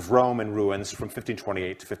images of Rome in ruins from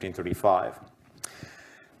 1528 to 1535.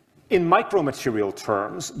 In micromaterial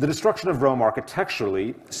terms, the destruction of Rome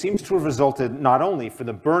architecturally seems to have resulted not only from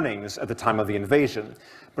the burnings at the time of the invasion,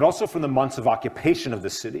 but also from the months of occupation of the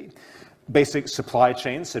city. Basic supply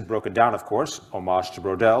chains had broken down, of course, homage to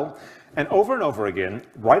Brodel, and over again,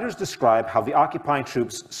 writers describe how the occupying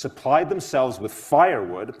troops supplied themselves with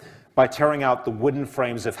firewood by tearing out the wooden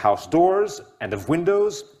frames of house doors and of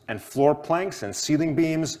windows and floor planks and ceiling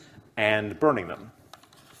beams and burning them.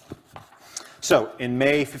 So, in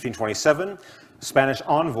May 1527, Spanish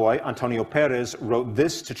envoy Antonio Perez wrote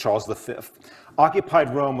this to Charles V.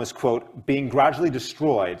 Occupied Rome was, quote, being gradually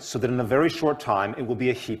destroyed so that in a very short time it will be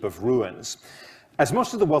a heap of ruins. As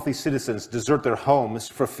most of the wealthy citizens desert their homes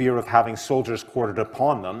for fear of having soldiers quartered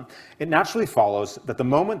upon them, it naturally follows that the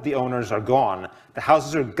moment the owners are gone, the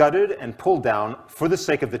houses are gutted and pulled down for the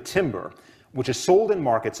sake of the timber, which is sold in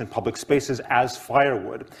markets and public spaces as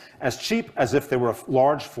firewood, as cheap as if there were a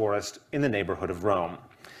large forest in the neighborhood of Rome.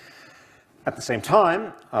 At the same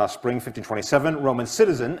time, spring 1527, Roman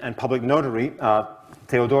citizen and public notary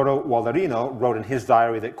Teodoro Waldarino wrote in his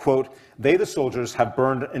diary that, quote, they, the soldiers, have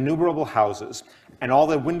burned innumerable houses, and all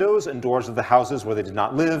the windows and doors of the houses where they did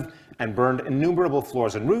not live, and burned innumerable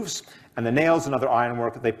floors and roofs, and the nails and other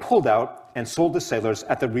ironwork they pulled out and sold to sailors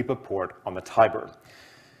at the Ripa port on the Tiber.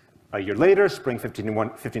 A year later, spring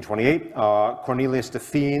 1528, Cornelius de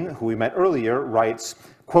Fiene, who we met earlier, writes,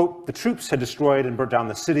 quote, the troops had destroyed and burnt down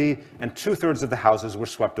the city, and 2/3 of the houses were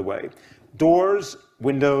swept away. Doors,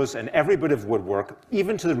 windows, and every bit of woodwork,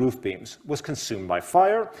 even to the roof beams, was consumed by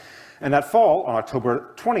fire. And that fall, on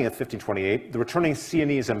October 20th, 1528, the returning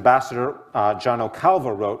Sienese ambassador, Giano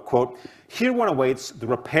Calvo, wrote, quote, here one awaits the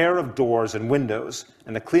repair of doors and windows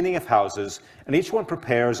and the cleaning of houses, and each one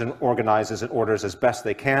prepares and organizes and orders as best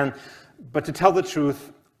they can. But to tell the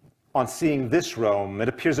truth, on seeing this Rome, it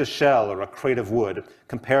appears a shell or a crate of wood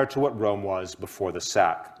compared to what Rome was before the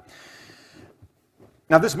sack.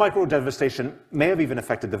 Now, this micro-devastation may have even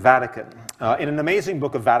affected the Vatican. In an amazing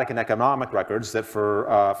book of Vatican economic records that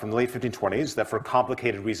from the late 1520s, that for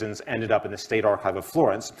complicated reasons ended up in the State Archive of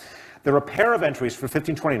Florence, there are a pair of entries for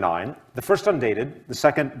 1529, the first undated, the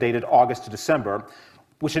second dated August to December,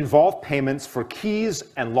 which involve payments for keys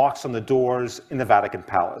and locks on the doors in the Vatican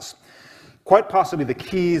Palace. Quite possibly the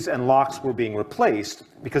keys and locks were being replaced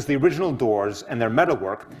because the original doors and their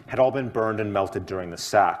metalwork had all been burned and melted during the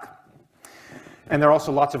sack. And there are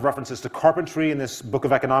also lots of references to carpentry in this book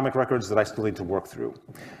of economic records that I still need to work through.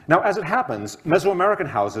 Now, as it happens, Mesoamerican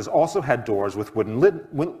houses also had doors with wooden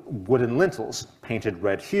lintels, painted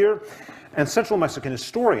red here. And Central Mexican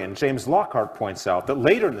historian James Lockhart points out that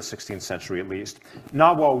later in the 16th century, at least,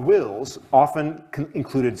 Nahua wills often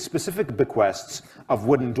included specific bequests of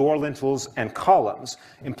wooden door lintels and columns,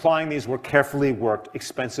 implying these were carefully worked,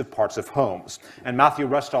 expensive parts of homes. And Matthew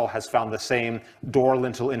Restall has found the same door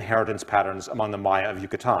lintel inheritance patterns among the Maya of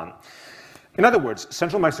Yucatan. In other words,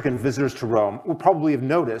 Central Mexican visitors to Rome would probably have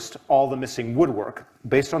noticed all the missing woodwork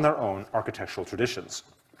based on their own architectural traditions.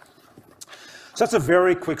 So that's a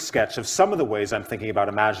very quick sketch of some of the ways I'm thinking about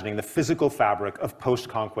imagining the physical fabric of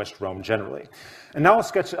post-conquest Rome generally. And now I'll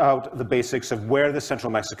sketch out the basics of where the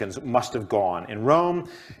Central Mexicans must have gone in Rome,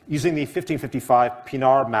 using the 1555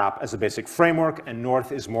 Pinar map as a basic framework, and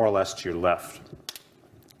north is more or less to your left.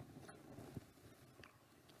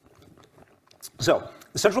 So,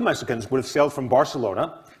 the Central Mexicans would have sailed from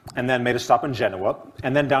Barcelona, and then made a stop in Genoa,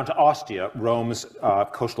 and then down to Ostia, Rome's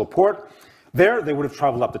coastal port. There, they would have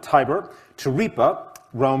traveled up the Tiber to Ripa,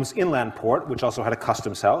 Rome's inland port, which also had a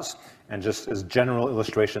customs house. And just as general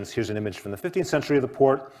illustrations, here's an image from the 15th century of the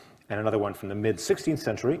port, and another one from the mid-16th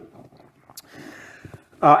century.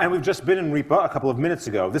 And we've just been in Ripa a couple of minutes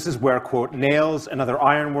ago. This is where, quote, nails and other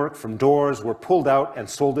ironwork from doors were pulled out and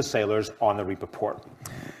sold to sailors on the Ripa port.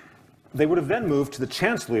 they would have then moved to the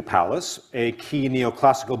Chancellery Palace, a key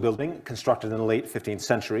neoclassical building constructed in the late 15th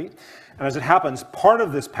century. And as it happens, part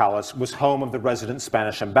of this palace was home of the resident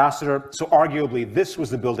Spanish ambassador, so arguably this was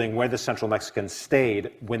the building where the Central Mexicans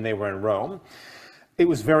stayed when they were in Rome. It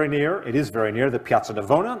is very near the Piazza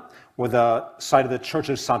Navona, where the site of the Church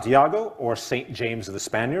of Santiago, or St. James of the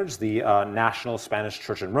Spaniards, the national Spanish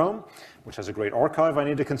church in Rome, which has a great archive I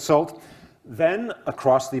need to consult. Then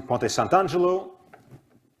across the Ponte Sant'Angelo,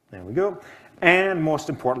 there we go, and most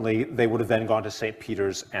importantly, they would have then gone to St.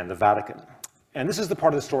 Peter's and the Vatican. And this is the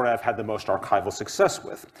part of the story I've had the most archival success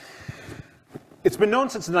with. It's been known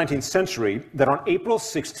since the 19th century that on April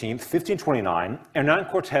 16, 1529,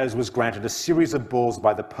 Hernán Cortés was granted a series of bulls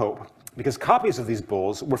by the Pope, because copies of these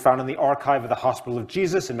bulls were found in the archive of the Hospital of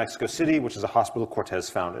Jesus in Mexico City, which is a hospital Cortés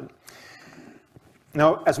founded.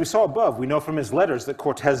 Now, as we saw above, we know from his letters that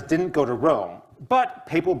Cortés didn't go to Rome, but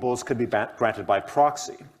papal bulls could be granted by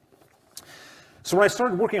proxy. So when I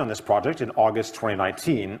started working on this project in August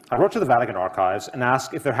 2019, I wrote to the Vatican archives and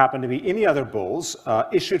asked if there happened to be any other bulls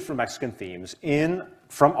issued for Mexican themes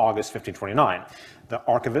from August 1529. The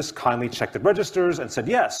archivist kindly checked the registers and said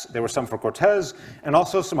yes, there were some for Cortés and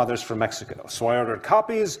also some others for Mexico. So I ordered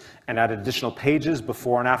copies and added additional pages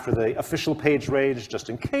before and after the official page range just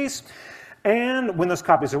in case. And when those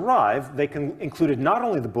copies arrived, they included not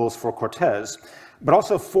only the bulls for Cortés, but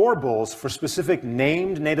also 4 bulls for specific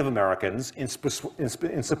named Native Americans in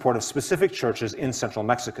support of specific churches in central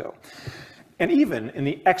Mexico. And even in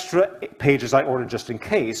the extra pages I ordered just in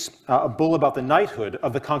case, a bull about the knighthood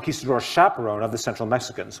of the conquistador chaperone of the Central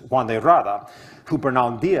Mexicans, Juan de Rada, who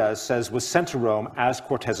Bernal Diaz says was sent to Rome as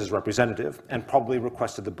Cortés's representative, and probably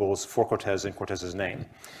requested the bulls for Cortés in Cortés's name.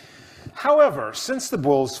 However, since the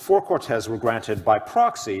bulls for Cortés were granted by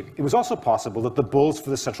proxy, it was also possible that the bulls for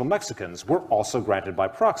the Central Mexicans were also granted by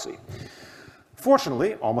proxy.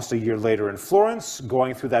 Fortunately, almost a year later in Florence,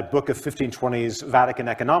 going through that book of 1520s Vatican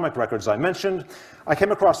economic records I mentioned, I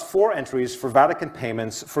came across 4 entries for Vatican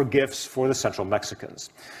payments for gifts for the Central Mexicans.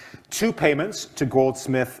 2 payments to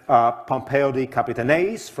goldsmith Pompeo di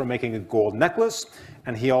Capitaneis for making a gold necklace,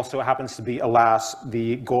 and he also happens to be, alas,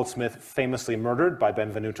 the goldsmith famously murdered by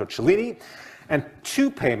Benvenuto Cellini, and 2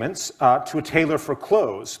 payments to a tailor for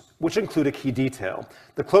clothes, which include a key detail.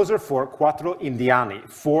 The clothes are for quattro indiani,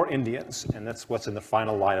 4 Indians, and that's what's in the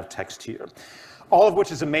final line of text here. All of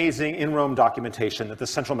which is amazing in Rome documentation that the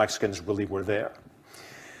Central Mexicans really were there.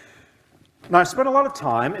 Now, I spent a lot of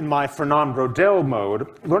time in my Fernand Braudel mode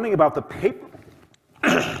learning about the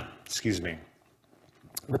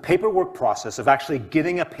the paperwork process of actually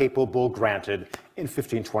getting a papal bull granted in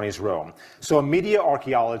 1520s Rome. So a media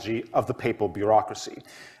archaeology of the papal bureaucracy.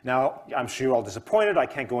 Now, I'm sure you're all disappointed. I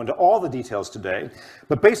can't go into all the details today.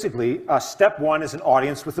 But basically, step 1 is an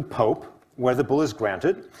audience with the Pope, where the bull is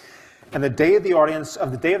granted. And the day of the audience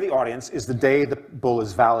is the day the bull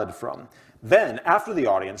is valid from. Then, after the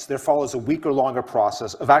audience, there follows a week or longer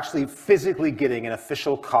process of actually physically getting an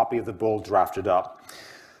official copy of the bull drafted up.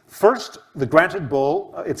 First, the granted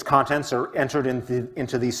bull, its contents are entered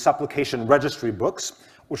into the supplication registry books,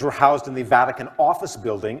 which were housed in the Vatican office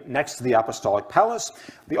building next to the Apostolic Palace.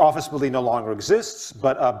 The office building no longer exists,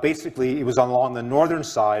 but basically it was along the northern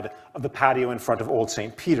side of the patio in front of Old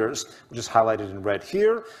St. Peter's, which is highlighted in red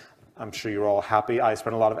here. I'm sure you're all happy. I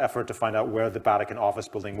spent a lot of effort to find out where the Vatican office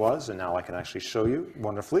building was, and now I can actually show you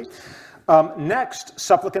wonderfully. Next,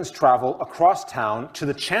 supplicants travel across town to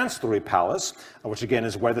the Chancellery Palace, which again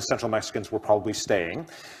is where the Central Mexicans were probably staying.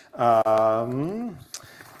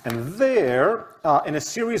 And there, in a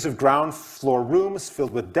series of ground floor rooms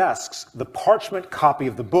filled with desks, the parchment copy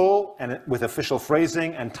of the bull, and with official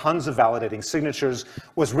phrasing and tons of validating signatures,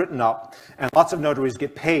 was written up, and lots of notaries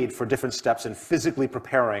get paid for different steps in physically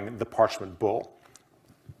preparing the parchment bull.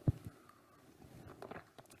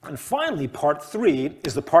 And finally, part 3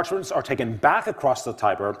 is the parchments are taken back across the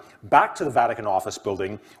Tiber, back to the Vatican office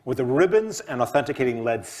building, where the ribbons and authenticating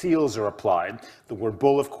lead seals are applied. The word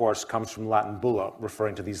bull, of course, comes from Latin bulla,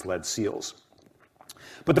 referring to these lead seals.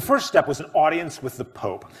 But the first step was an audience with the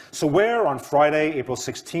Pope. So where, on Friday, April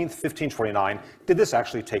 16th, 1529, did this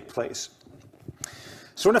actually take place?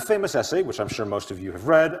 So in a famous essay, which I'm sure most of you have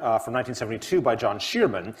read, from 1972 by John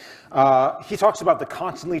Shearman, he talks about the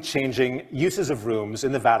constantly changing uses of rooms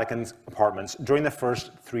in the Vatican's apartments during the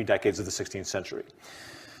first 3 decades of the 16th century.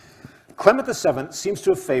 Clement VII seems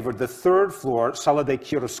to have favored the 3rd floor Sala dei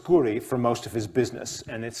Chiaroscuri for most of his business,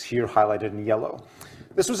 and it's here highlighted in yellow.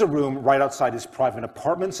 This was a room right outside his private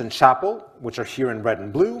apartments and chapel, which are here in red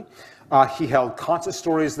and blue. He held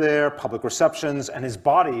consistories there, public receptions, and his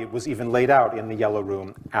body was even laid out in the yellow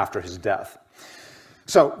room after his death.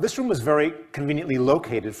 So this room was very conveniently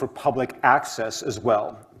located for public access as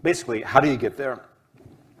well. Basically, how do you get there?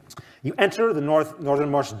 You enter the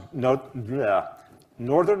northernmost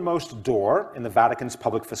door in the Vatican's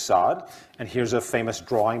public facade, and here's a famous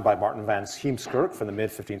drawing by Martin van Heemskerk from the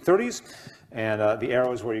mid-1530s, and the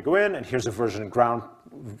arrow is where you go in, and here's a version ground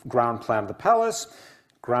plan of the palace,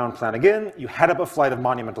 ground plan again. You head up a flight of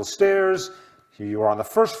monumental stairs. Here you are on the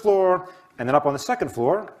first floor, and then up on the second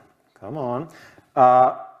floor, come on,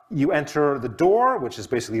 you enter the door, which is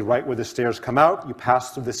basically right where the stairs come out. You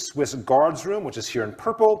pass through the Swiss guards room, which is here in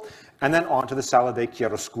purple, and then onto the Sala dei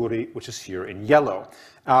Chiaroscuri, which is here in yellow,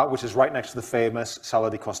 which is right next to the famous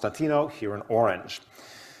Sala di Costantino, here in orange.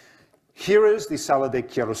 Here is the Sala dei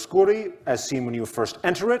Chiaroscuri, as seen when you first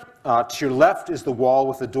enter it. To your left is the wall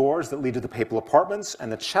with the doors that lead to the papal apartments,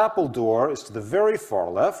 and the chapel door is to the very far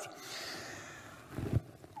left.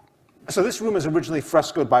 So this room is originally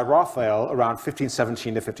frescoed by Raphael around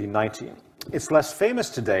 1517 to 1519. It's less famous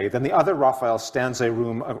today than the other Raphael stanza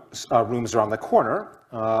rooms around the corner.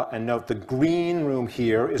 And note the green room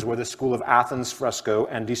here is where the School of Athens fresco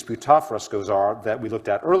and Disputa frescoes are that we looked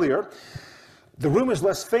at earlier. The room is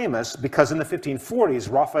less famous because in the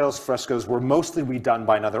 1540s, Raphael's frescoes were mostly redone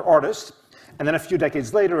by another artist. And then a few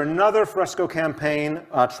decades later, another fresco campaign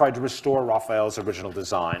tried to restore Raphael's original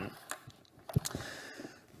design.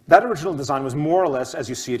 That original design was more or less as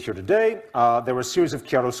you see it here today. There were a series of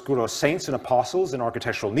chiaroscuro saints and apostles in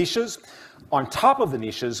architectural niches. On top of the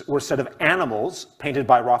niches were a set of animals painted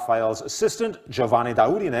by Raphael's assistant, Giovanni da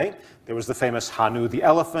Udine. There was the famous Hanu the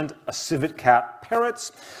elephant, a civet cat,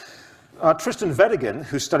 parrots. Tristan Vedigan,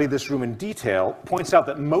 who studied this room in detail, points out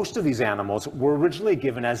that most of these animals were originally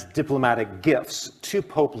given as diplomatic gifts to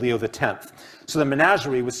Pope Leo X. So the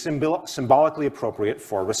menagerie was symbolically appropriate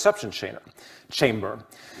for a reception chamber.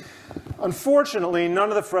 Unfortunately, none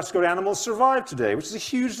of the frescoed animals survive today, which is a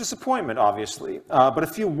huge disappointment, obviously. But a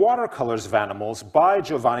few watercolors of animals by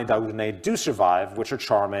Giovanni da Udine do survive, which are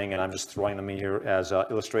charming, and I'm just throwing them here as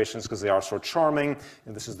illustrations because they are so charming.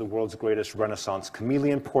 And this is the world's greatest Renaissance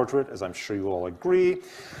chameleon portrait, as I'm sure you all agree.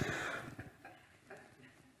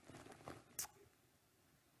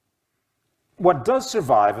 What does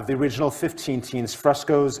survive of the original 15 teens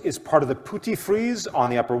frescoes is part of the putti frieze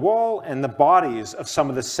on the upper wall and the bodies of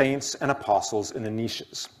some of the saints and apostles in the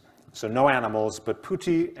niches. So no animals, but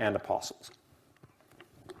putti and apostles.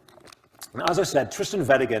 Now, as I said, Tristan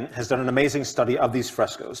Vedigan has done an amazing study of these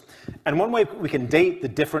frescoes. And one way we can date the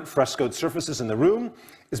different frescoed surfaces in the room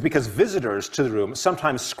is because visitors to the room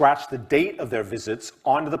sometimes scratch the date of their visits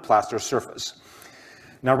onto the plaster surface.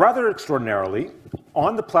 Now, rather extraordinarily,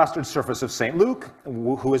 on the plastered surface of St. Luke,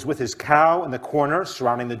 who is with his cow in the corner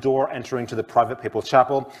surrounding the door entering to the private papal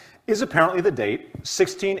chapel, is apparently the date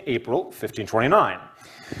 16 April 1529.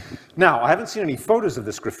 Now, I haven't seen any photos of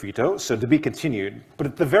this graffito, so to be continued, but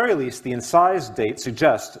at the very least, the incised date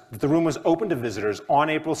suggests that the room was open to visitors on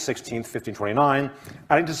April 16, 1529,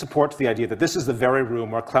 adding to support to the idea that this is the very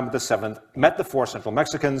room where Clement VII met the four Central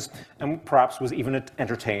Mexicans and perhaps was even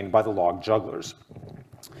entertained by the log jugglers.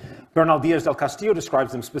 Bernal Diaz del Castillo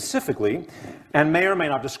describes them specifically and may or may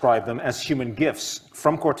not describe them as human gifts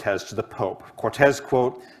from Cortés to the Pope. Cortés,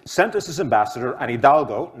 quote, sent as his ambassador an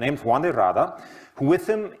hidalgo named Juan de Rada, who with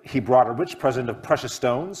him he brought a rich present of precious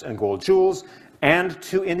stones and gold jewels and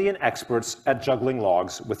 2 Indian experts at juggling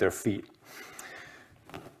logs with their feet.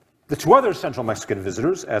 The 2 other Central Mexican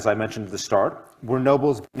visitors, as I mentioned at the start, were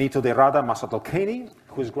nobles Benito de Rada Mazatlcani,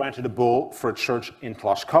 who was granted a bull for a church in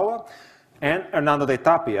Tlaxcala, and Hernando de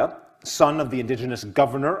Tapia, son of the indigenous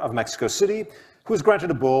governor of Mexico City, who was granted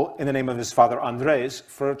a bull in the name of his father Andres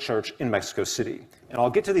for a church in Mexico City. And I'll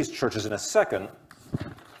get to these churches in a second,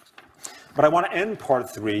 but I want to end part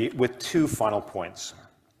 3 with 2 final points.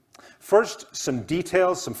 First, some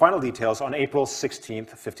final details on April 16th,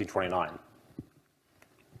 1529.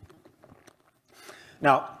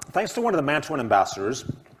 Now, thanks to one of the Mantuan ambassadors,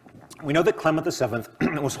 we know that Clement VII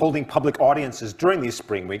was holding public audiences during these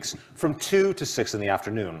spring weeks from 2 to 6 in the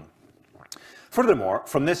afternoon. Furthermore,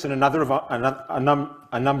 from this and a number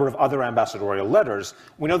of other ambassadorial letters,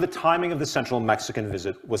 we know the timing of the Central Mexican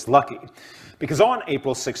visit was lucky. Because on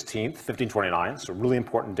April 16th, 1529, so a really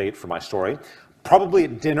important date for my story, probably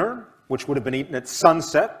at dinner, which would have been eaten at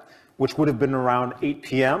sunset, which would have been around 8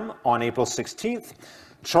 p.m. on April 16th,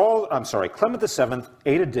 Clement VII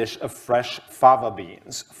ate a dish of fresh fava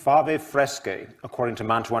beans, fave fresche, according to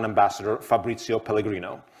Mantuan ambassador Fabrizio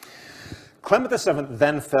Pellegrino. Clement VII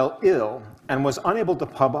then fell ill and was unable to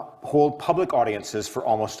hold public audiences for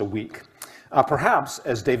almost a week. Perhaps,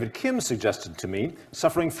 as David Kim suggested to me,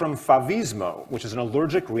 suffering from favismo, which is an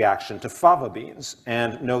allergic reaction to fava beans.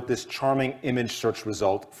 And note this charming image search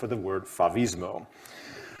result for the word favismo.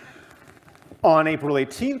 On April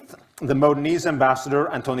 18th, the Modenese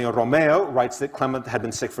ambassador Antonio Romeo writes that Clement had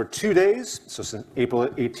been sick for 2 days. So since April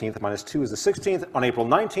 18th minus 2 is the 16th. On April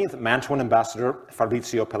 19th, Mantuan ambassador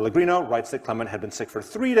Fabrizio Pellegrino writes that Clement had been sick for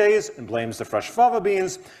 3 days and blames the fresh fava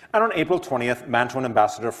beans. And on April 20th, Mantuan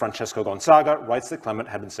ambassador Francesco Gonzaga writes that Clement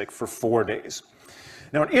had been sick for 4 days.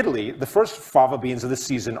 Now in Italy, the first fava beans of the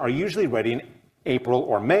season are usually ready in April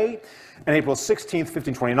or May, and April 16th,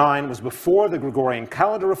 1529 was before the Gregorian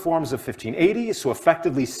calendar reforms of 1580, so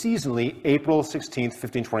effectively seasonally, April 16th,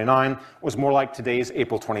 1529 was more like today's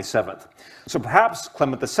April 27th. So perhaps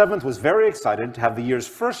Clement VII was very excited to have the year's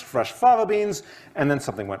first fresh fava beans, and then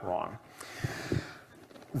something went wrong.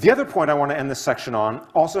 The other point I want to end this section on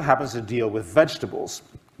also happens to deal with vegetables.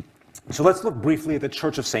 So let's look briefly at the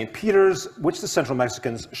Church of St. Peter's, which the Central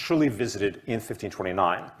Mexicans surely visited in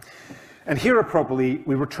 1529. And here, appropriately,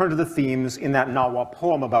 we return to the themes in that Nahua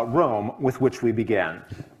poem about Rome with which we began.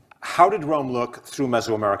 How did Rome look through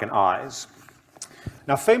Mesoamerican eyes?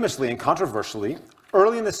 Now, famously and controversially,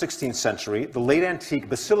 early in the 16th century, the late antique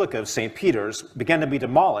Basilica of St. Peter's began to be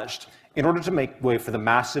demolished in order to make way for the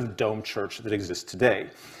massive dome church that exists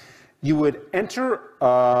today. You would enter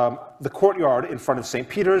the courtyard in front of St.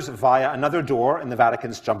 Peter's via another door in the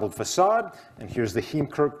Vatican's jumbled facade. And here's the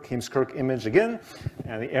Heemskirk image again.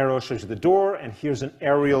 And the arrow shows you the door. And here's an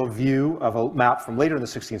aerial view of a map from later in the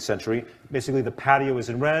 16th century. Basically, the patio is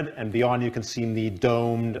in red. And beyond, you can see the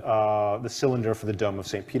domed, the cylinder for the dome of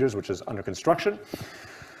St. Peter's, which is under construction.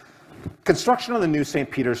 Construction on the new St.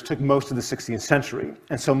 Peter's took most of the 16th century,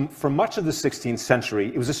 and so for much of the 16th century,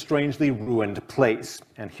 it was a strangely ruined place.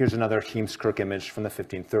 And here's another Heemskirk image from the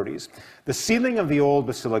 1530s. The ceiling of the old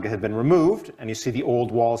basilica had been removed, and you see the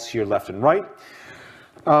old walls here left and right.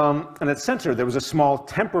 And at center, there was a small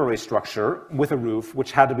temporary structure with a roof,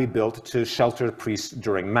 which had to be built to shelter priests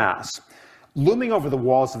during Mass. Looming over the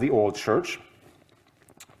walls of the old church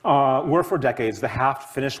were for decades the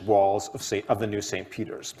half-finished walls of the new St.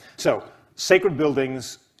 Peter's. So, sacred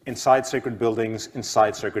buildings, inside sacred buildings,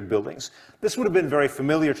 inside sacred buildings. This would have been very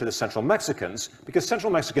familiar to the Central Mexicans, because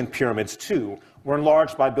Central Mexican pyramids, too, were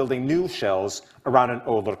enlarged by building new shells around an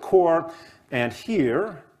older core. And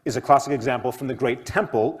here is a classic example from the Great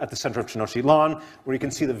Temple at the center of Tenochtitlan, where you can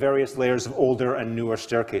see the various layers of older and newer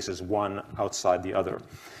staircases, one outside the other.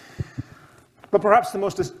 But perhaps the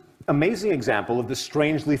most amazing example of the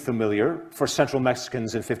strangely familiar for Central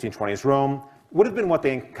Mexicans in 1520s Rome would have been what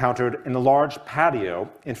they encountered in the large patio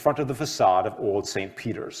in front of the facade of old St.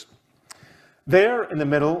 Peter's. There, in the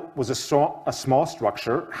middle, was a small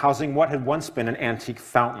structure housing what had once been an antique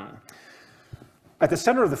fountain. At the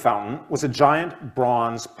center of the fountain was a giant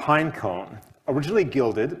bronze pine cone, originally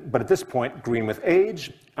gilded, but at this point green with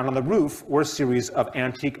age, and on the roof were a series of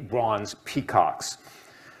antique bronze peacocks.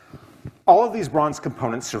 All of these bronze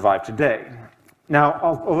components survive today. Now,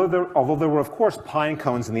 although there were, of course, pine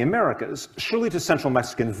cones in the Americas, surely to Central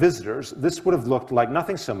Mexican visitors, this would have looked like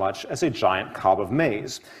nothing so much as a giant cob of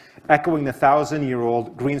maize, echoing the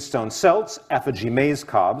 1,000-year-old greenstone celts, effigy maize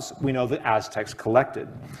cobs, we know the Aztecs collected.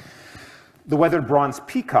 The weathered bronze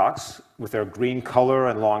peacocks, with their green color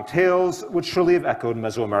and long tails, would surely have echoed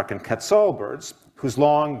Mesoamerican quetzal birds, whose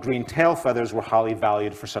long green tail feathers were highly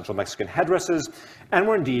valued for Central Mexican headdresses, and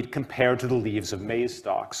were indeed compared to the leaves of maize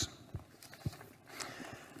stalks.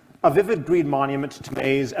 A vivid green monument to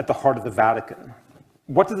maize at the heart of the Vatican.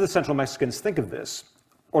 What did the Central Mexicans think of this?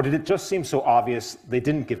 Or did it just seem so obvious they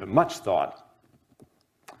didn't give it much thought?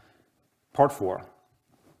 Part 4,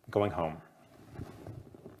 going home.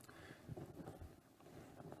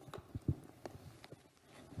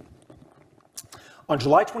 On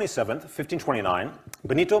July 27, 1529,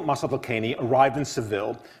 Benito Mazatlequeni arrived in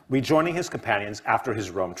Seville, rejoining his companions after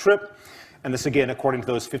his Rome trip, and this again according to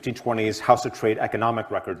those 1520s House of Trade economic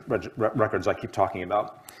records I keep talking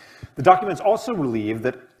about. The documents also relieve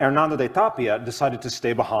that Hernando de Tapia decided to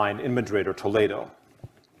stay behind in Madrid or Toledo.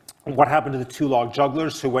 What happened to the two log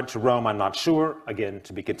jugglers who went to Rome, I'm not sure, again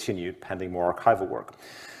to be continued pending more archival work.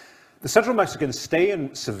 The Central Mexicans stay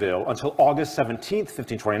in Seville until August 17,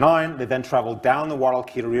 1529. They then travel down the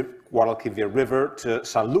Guadalquivir River to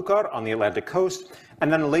Sanlúcar on the Atlantic coast,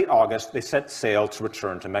 and then in late August, they set sail to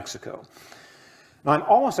return to Mexico. Now, I'm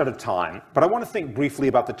almost out of time, but I want to think briefly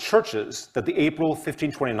about the churches that the April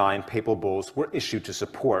 1529 papal bulls were issued to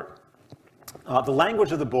support. The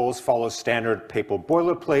language of the bulls follows standard papal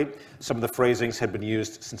boilerplate. Some of the phrasings had been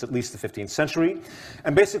used since at least the 15th century.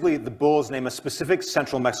 And basically, the bulls name a specific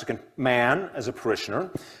central Mexican man as a parishioner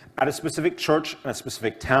at a specific church in a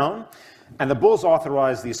specific town. And the bulls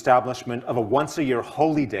authorize the establishment of a once-a-year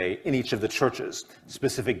holy day in each of the churches,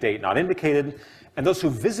 specific date not indicated. And those who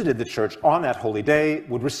visited the church on that holy day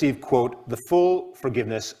would receive, quote, the full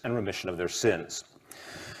forgiveness and remission of their sins.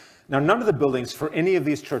 Now, none of the buildings for any of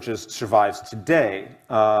these churches survives today.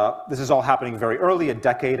 This is all happening very early, a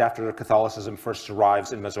decade after Catholicism first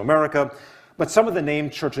arrives in Mesoamerica, but some of the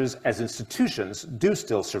named churches as institutions do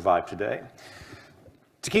still survive today.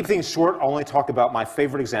 To keep things short, I'll only talk about my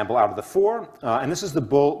favorite example out of the four, and this is the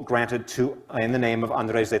bull granted in the name of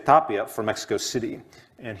Andrés de Tapia for Mexico City.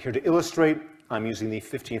 And here to illustrate, I'm using the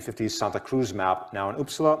 1550s Santa Cruz map, now in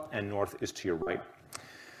Uppsala, and north is to your right.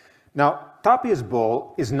 Now, Tapia's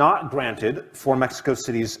bull is not granted for Mexico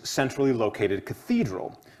City's centrally located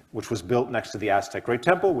cathedral, which was built next to the Aztec Great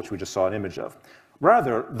Temple, which we just saw an image of.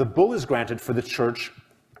 Rather, the bull is granted for the Church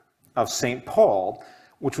of St. Paul,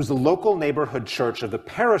 which was the local neighborhood church of the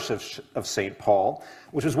parish of St. Paul,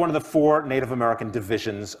 which was one of the 4 Native American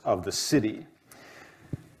divisions of the city.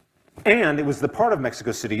 And it was the part of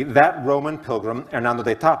Mexico City that Roman pilgrim Hernando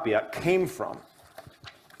de Tapia came from.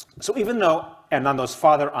 So even though Hernando's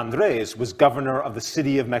father, Andrés, was governor of the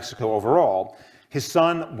city of Mexico overall, his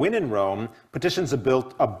son, when in Rome, petitions a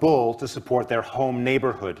bull to support their home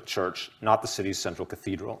neighborhood church, not the city's central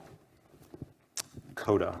cathedral.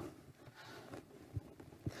 Coda.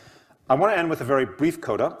 I want to end with a very brief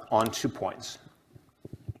coda on 2 points.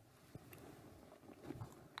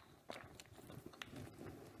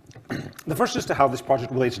 The first is to how this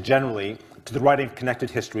project relates generally to the writing of connected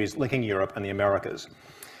histories linking Europe and the Americas.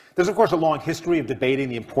 There's, of course, a long history of debating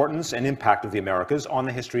the importance and impact of the Americas on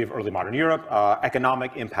the history of early modern Europe,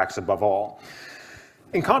 economic impacts above all.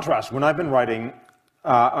 In contrast, when I've been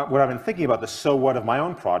thinking about the so what of my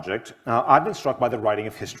own project, I've been struck by the writing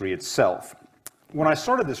of history itself. When I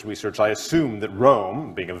started this research, I assumed that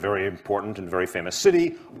Rome, being a very important and very famous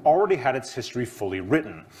city, already had its history fully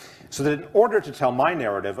written. So that in order to tell my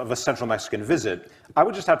narrative of a Central Mexican visit, I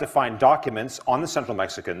would just have to find documents on the Central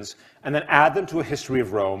Mexicans and then add them to a history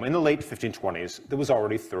of Rome in the late 1520s that was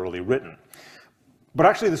already thoroughly written. But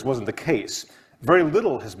actually, this wasn't the case. Very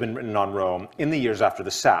little has been written on Rome in the years after the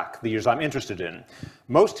sack, the years I'm interested in.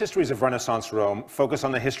 Most histories of Renaissance Rome focus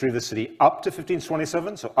on the history of the city up to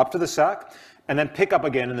 1527, so up to the sack, and then pick up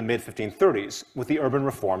again in the mid-1530s with the urban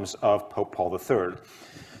reforms of Pope Paul III.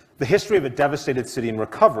 The history of a devastated city in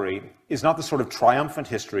recovery is not the sort of triumphant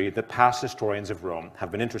history that past historians of Rome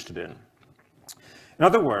have been interested in. In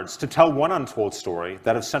other words, to tell one untold story,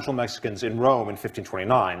 that of Central Mexicans in Rome in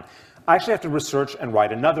 1529, I actually have to research and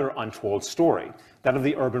write another untold story, that of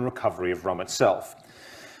the urban recovery of Rome itself.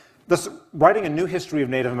 Thus, writing a new history of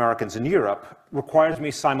Native Americans in Europe requires me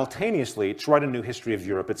simultaneously to write a new history of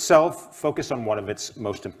Europe itself, focused on one of its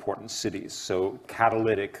most important cities, so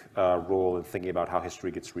catalytic role in thinking about how history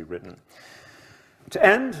gets rewritten. To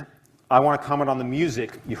end, I want to comment on the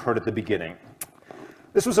music you heard at the beginning.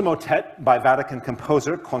 This was a motet by Vatican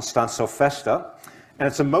composer Constanzo Festa, and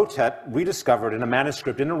it's a motet rediscovered in a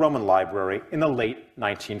manuscript in a Roman library in the late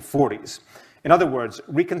 1940s. In other words,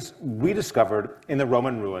 rediscovered in the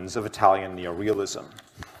Roman ruins of Italian neorealism.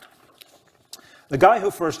 The guy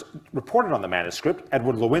who first reported on the manuscript,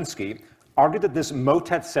 Edward Lewinsky, argued that this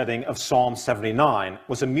motet setting of Psalm 79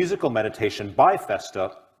 was a musical meditation by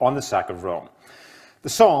Festa on the sack of Rome. The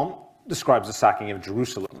psalm describes the sacking of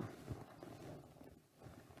Jerusalem.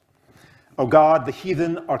 O God, the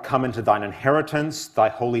heathen are come into thine inheritance. Thy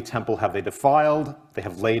holy temple have they defiled. They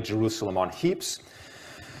have laid Jerusalem on heaps.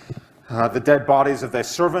 The dead bodies of thy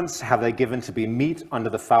servants have they given to be meat unto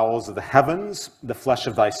the fowls of the heavens, the flesh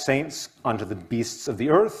of thy saints unto the beasts of the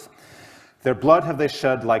earth. Their blood have they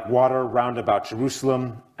shed like water round about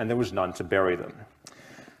Jerusalem, and there was none to bury them.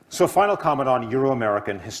 So a final comment on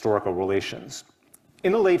Euro-American historical relations.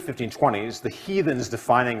 In the late 1520s, the heathens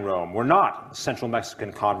defining Rome were not Central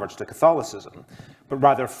Mexican converts to Catholicism, but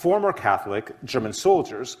rather former Catholic German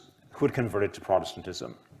soldiers who had converted to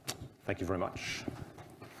Protestantism. Thank you very much.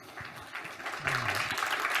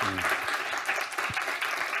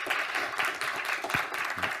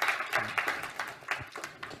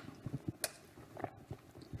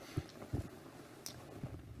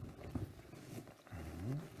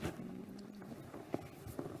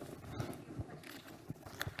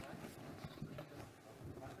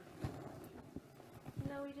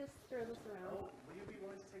 No, we just throw this around. Will you be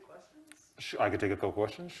willing to take questions? I could take a couple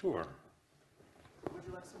questions? Sure. Would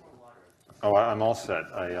you like some more water? Oh, I'm all set.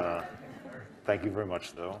 Thank you very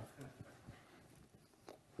much, though.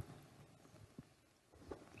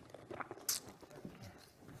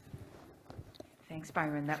 Thanks,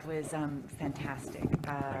 Byron. That was fantastic.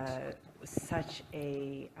 Such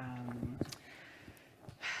an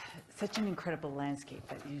incredible landscape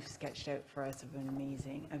that you've sketched out for us of an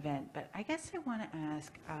amazing event. But I guess I want to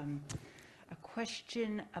ask a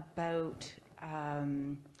question about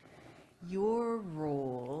your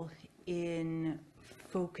role in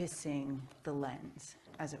focusing the lens,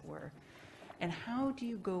 as it were. And how do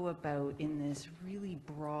you go about, in this really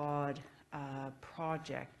broad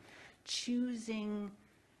project, choosing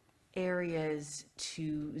areas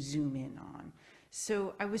to zoom in on?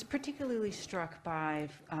 So I was particularly struck by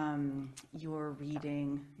your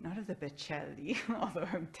reading, not of the Baccelli, although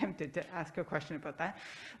I'm tempted to ask a question about that,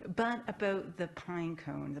 but about the pine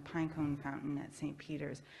cone fountain at St.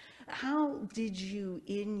 Peter's. How did you,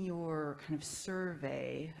 in your kind of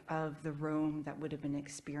survey of the Rome that would have been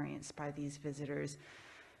experienced by these visitors,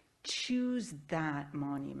 choose that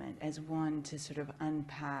monument as one to sort of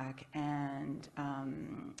unpack and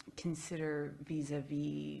consider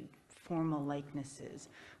vis-a-vis formal likenesses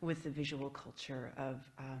with the visual culture of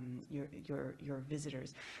your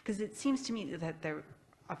visitors? Because it seems to me that there,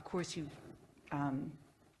 of course, you've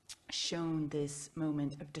shown this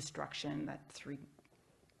moment of destruction, that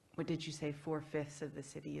what did you say, 4/5 of the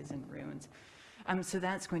city is in ruins. So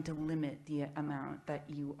that's going to limit the amount that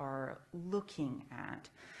you are looking at.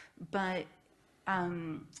 But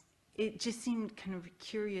it just seemed kind of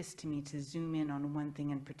curious to me to zoom in on one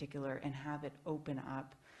thing in particular and have it open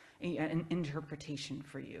up an interpretation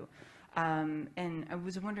for you. And I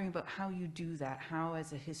was wondering about how you do that, how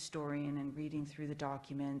as a historian and reading through the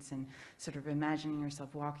documents and sort of imagining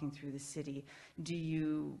yourself walking through the city, do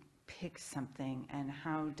you pick something, and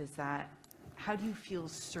how do you feel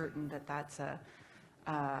certain that that's a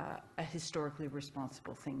historically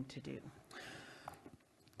responsible thing to do?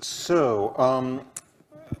 So,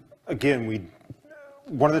 again,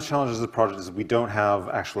 one of the challenges of the project is that we don't have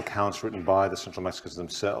actual accounts written by the Central Mexicans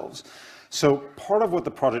themselves. So part of what the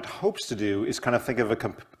project hopes to do is kind of think of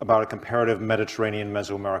about a comparative Mediterranean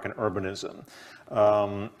Mesoamerican urbanism.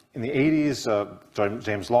 In the 80s,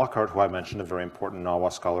 James Lockhart, who I mentioned, a very important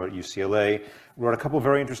Nahua scholar at UCLA, wrote a couple of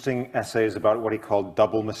very interesting essays about what he called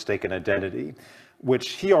double mistaken identity,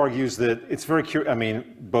 which he argues that it's very curious. I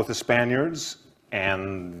mean, both the Spaniards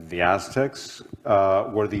and the Aztecs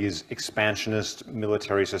were these expansionist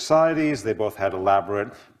military societies. They both had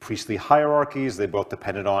elaborate priestly hierarchies. They both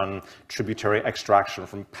depended on tributary extraction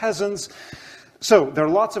from peasants. So there are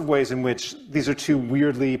lots of ways in which these are two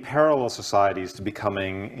weirdly parallel societies to be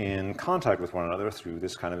coming in contact with one another through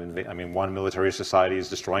this kind of, one military society is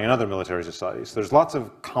destroying another military society. So there's lots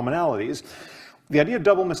of commonalities. The idea of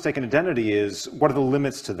double mistaken identity is, what are the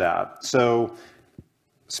limits to that? So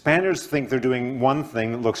Spaniards think they're doing one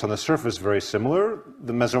thing that looks on the surface very similar.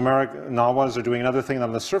 The Mesoamerican Nahuas are doing another thing that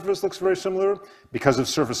on the surface looks very similar. Because of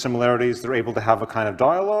surface similarities, they're able to have a kind of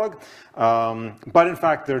dialogue. But in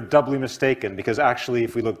fact, they're doubly mistaken, because actually,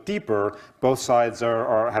 if we look deeper, both sides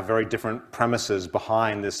have very different premises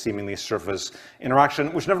behind this seemingly surface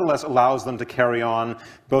interaction, which nevertheless allows them to carry on,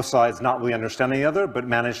 both sides not really understanding the other, but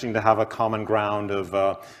managing to have a common ground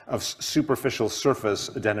of superficial surface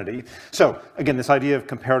identity. So again, this idea of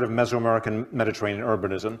comparative Mesoamerican Mediterranean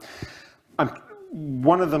urbanism.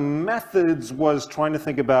 One of the methods was trying to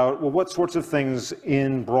think about, well, what sorts of things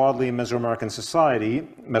in broadly Mesoamerican society,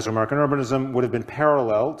 Mesoamerican urbanism, would have been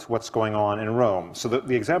parallel to what's going on in Rome. So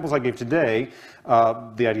the examples I gave today,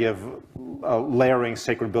 the idea of layering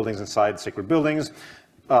sacred buildings inside sacred buildings,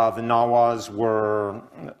 the Nahuas were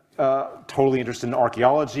totally interested in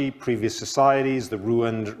archaeology, previous societies, the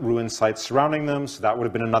ruined sites surrounding them, so that would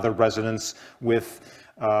have been another resonance with,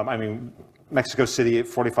 Mexico City,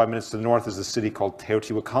 45 minutes to the north, is a city called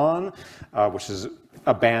Teotihuacan, which is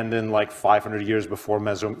abandoned like 500 years before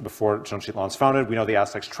Tenochtitlan was founded. We know the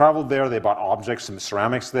Aztecs traveled there. They bought objects and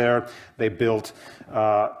ceramics there. They built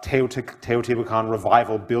Teotihuacan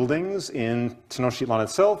revival buildings in Tenochtitlan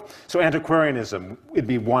itself. So antiquarianism would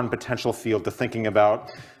be one potential field to thinking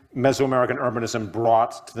about Mesoamerican urbanism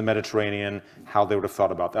brought to the Mediterranean, how they would have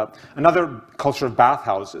thought about that. Another culture of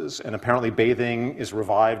bathhouses, and apparently bathing is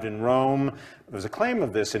revived in Rome. There's a claim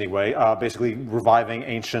of this anyway, basically reviving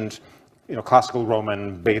ancient, classical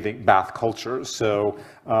Roman bath cultures. So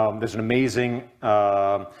there's an amazing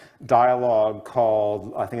dialogue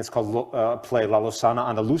called, I think it's called play La Lozana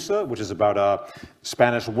Andaluza, which is about a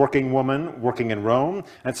Spanish working woman working in Rome.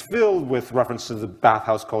 And it's filled with reference to the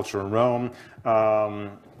bathhouse culture in Rome.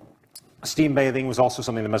 Steam bathing was also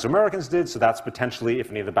something the Mesoamericans did, so that's potentially,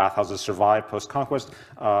 if any of the bathhouses survive post-conquest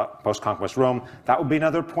Rome, that would be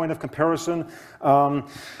another point of comparison.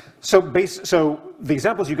 So the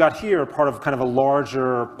examples you got here are part of kind of a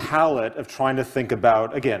larger palette of trying to think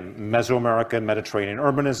about, again, Mesoamerican, Mediterranean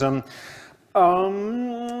urbanism.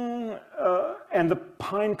 And the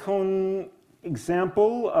pine cone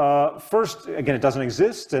example, first, again, it doesn't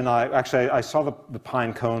exist, and I saw the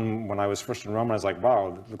pine cone when I was first in Rome, and I was like,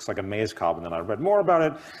 wow, it looks like a maize cob, and then I read more about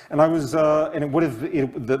it, and and it would have,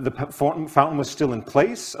 the fountain was still in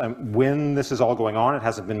place when this is all going on. It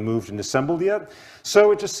hasn't been moved and assembled yet,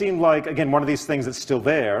 so it just seemed like, again, one of these things that's still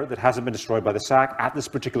there, that hasn't been destroyed by the sack at this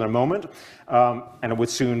particular moment, and it would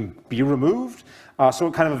soon be removed,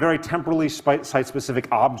 so kind of a very temporally site-specific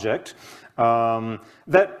object.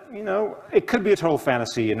 That, you know, it could be a total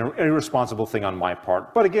fantasy and an irresponsible thing on my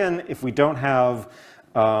part. But again, if we don't have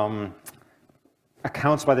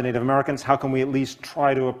accounts by the Native Americans, how can we at least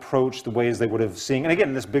try to approach the ways they would have seen? And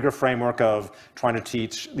again, this bigger framework of trying to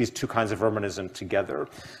teach these two kinds of urbanism together.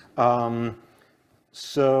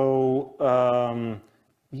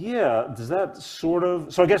 Yeah, does that sort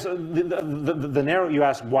of, so I guess the narrow, you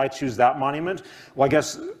asked why choose that monument? Well, I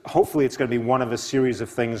guess hopefully it's going to be one of a series of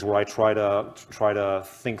things where I try to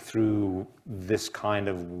think through this kind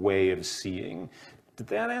of way of seeing. Did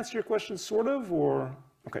that answer your question, sort of, or?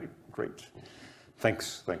 Okay, great.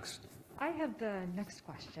 Thanks. I have the next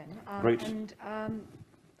question. Great. And,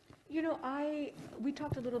 you know, we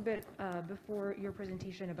talked a little bit before your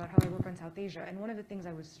presentation about how I work on South Asia, and one of the things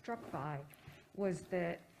I was struck by was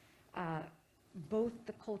that both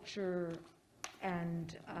the culture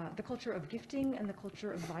and the culture of gifting and the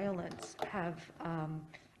culture of violence have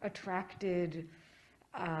attracted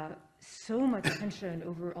so much attention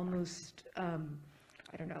over almost,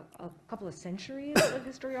 I don't know, a couple of centuries of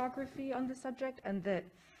historiography on the subject, and that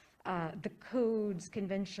the codes,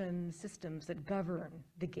 conventions, systems that govern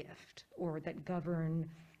the gift or that govern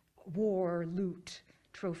war, loot,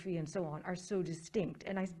 trophy, and so on are so distinct.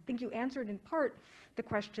 And I think you answered in part the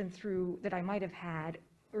question through that I might have had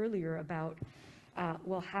earlier about,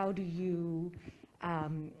 well, how do you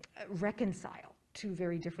reconcile two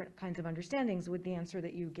very different kinds of understandings with the answer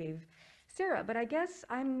that you gave, Sarah. But I guess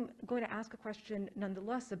I'm going to ask a question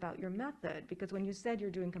nonetheless about your method, because when you said you're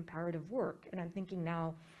doing comparative work, and I'm thinking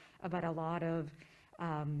now about a lot of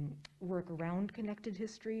work around connected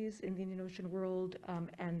histories in the Indian Ocean world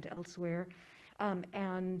and elsewhere,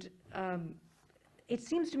 it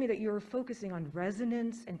seems to me that you're focusing on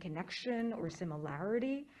resonance and connection or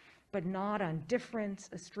similarity, but not on difference,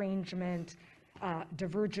 estrangement,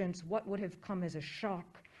 divergence, what would have come as a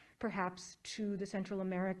shock, perhaps, to the Central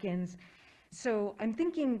Americans. So I'm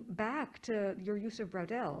thinking back to your use of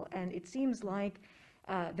Braudel, and it seems like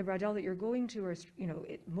the Braudel that you're going to are, you know,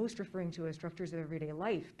 most referring to as structures of everyday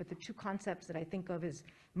life, but the two concepts that I think of as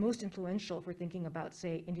most influential for thinking about,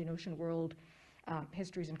 say, Indian Ocean world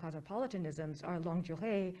histories and cosmopolitanisms are longue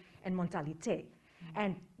durée and mentalité.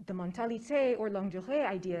 And the mentalité or longue durée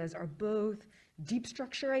ideas are both deep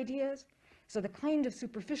structure ideas. So the kind of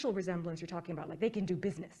superficial resemblance you're talking about, like they can do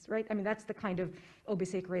business, right? I mean, that's the kind of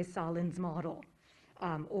Obisekere Salin's model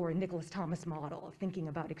or Nicholas Thomas model of thinking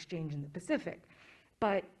about exchange in the Pacific.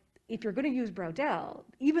 But if you're going to use Braudel,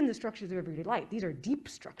 even the structures of everyday life, these are deep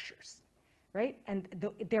structures, right? And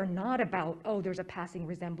they're not about, oh, there's a passing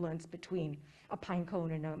resemblance between a pine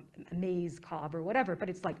cone and a maize cob or whatever, but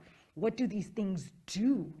it's like, what do these things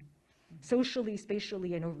do socially,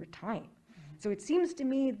 spatially, and over time? So it seems to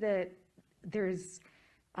me that there's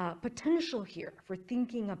potential here for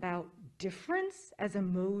thinking about difference as a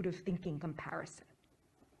mode of thinking comparison.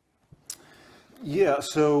 Yeah,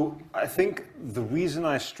 so I think the reason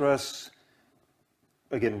I stress,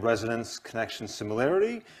 again, resonance, connection,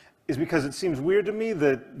 similarity, is because it seems weird to me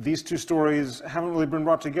that these two stories haven't really been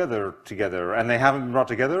brought together, and they haven't been brought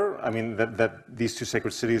together. I mean, that these two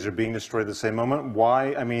sacred cities are being destroyed at the same moment.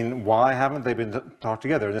 Why? I mean, why haven't they been talked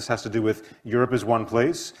together? And this has to do with Europe as one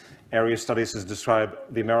place, area studies has described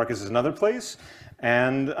the Americas as another place,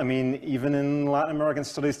 and I mean, even in Latin American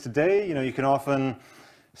studies today, you know, you can often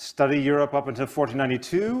study Europe up until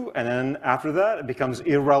 1492, and then after that, it becomes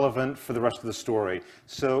irrelevant for the rest of the story.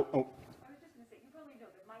 So, I was just going to say, you probably know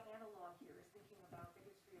that my analog here is thinking about the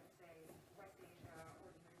history of, say, West Asia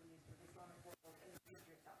or the Middle East or the Islamic world and the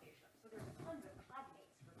history of South Asia. So there's tons of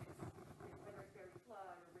cognates for this, whether it's Barry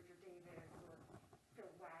Flood or Richard Davis or Phil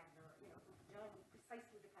Wagner, you know, who've done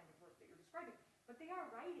precisely the kind of work that you're describing. But they are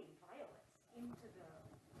writing violence into the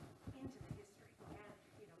history and,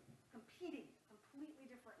 you know, competing completely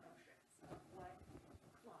different notions of what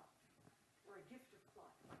cloth or a gift of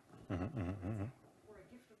cloth might be, or a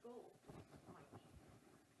gift of gold.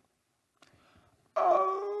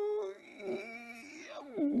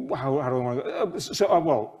 how do I want to,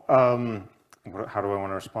 how do I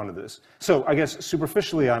want to respond to this? So I guess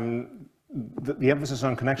superficially, the emphasis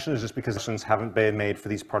on connection is just because connections haven't been made for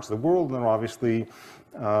these parts of the world, and obviously,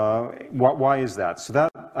 why is that? So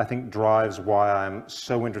that, I think, drives why I'm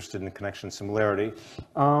so interested in connection similarity.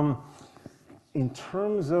 In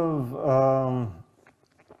terms of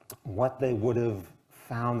what they would have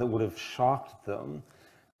found that would have shocked them,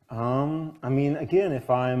 I mean, again, if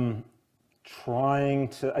I'm trying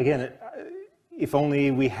to, again, if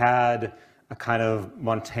only we had a kind of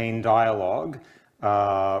Montaigne dialogue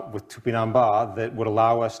with Tupinamba that would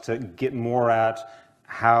allow us to get more at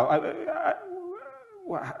how,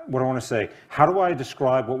 what do I want to say? How do I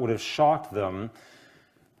describe what would have shocked them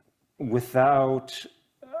without,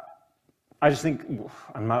 I just think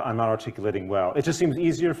I'm not articulating well. It just seems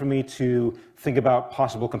easier for me to think about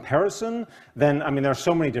possible comparison than, I mean, there are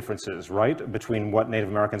so many differences, right, between what Native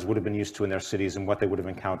Americans would have been used to in their cities and what they would have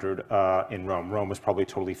encountered in Rome. Rome was probably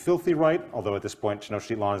totally filthy, right? Although at this point,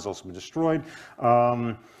 Tenochtitlan has also been destroyed.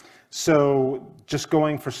 So just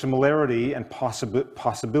going for similarity and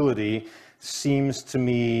possibility seems to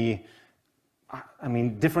me, I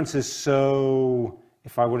mean, difference is so,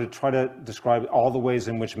 if I were to try to describe all the ways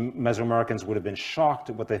in which Mesoamericans would have been shocked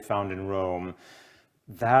at what they found in Rome,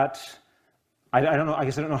 that, I don't know, I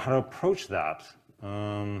guess I don't know how to approach that,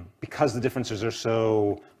 because the differences are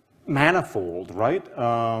so manifold, right?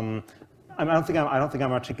 I don't think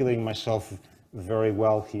I'm articulating myself very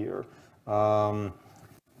well here. Do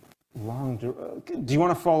you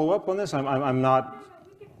want to follow up on this? I'm not.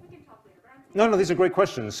 We can talk later. No, these are great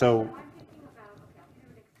questions. So.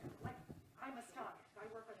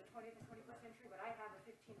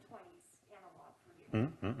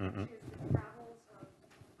 Which is the travels of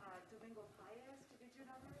Domingo Paez to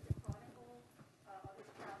Vijayanagar, the chronicle of his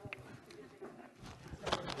travels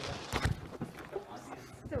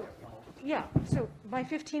to Vijayanagar. So by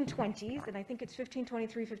 1520s, and I think it's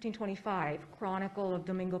 1523, 1525, chronicle of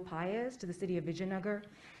Domingo Paez to the city of Vijayanagar.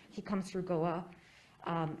 He comes through Goa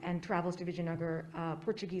and travels to Vijayanagar,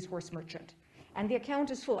 Portuguese horse merchant. And the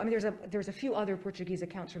account is full. I mean, there's a few other Portuguese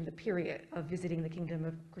accounts from the period of visiting the kingdom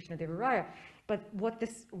of Krishna-Devaraya. But what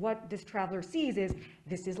this traveler sees is,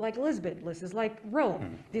 this is like Lisbon, this is like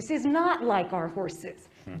Rome. This is not like our horses.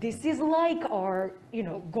 This is like our,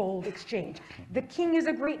 gold exchange. The king is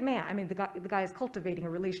a great man. I mean, the guy is cultivating a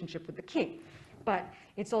relationship with the king. But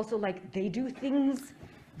it's also like they do things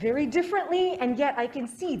very differently, and yet I can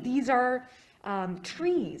see these are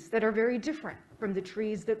trees that are very different from the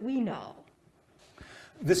trees that we know.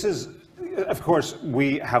 This is, of course,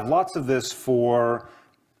 we have lots of this for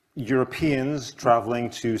Europeans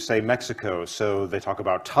traveling to, say, Mexico. So they talk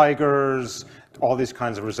about tigers, all these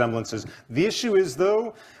kinds of resemblances. The issue is,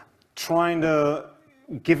 though, trying to,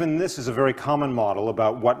 given this is a very common model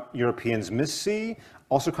about what Europeans missee,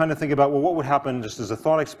 also kind of think about, well, what would happen just as a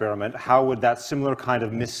thought experiment? How would that similar kind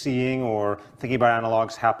of misseeing or thinking about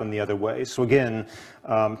analogs happen the other way? So again,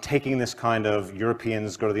 taking this kind of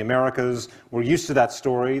Europeans go to the Americas, we're used to that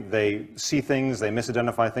story. They see things, they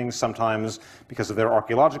misidentify things, sometimes because of their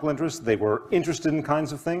archaeological interest. They were interested in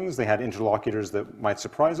kinds of things. They had interlocutors that might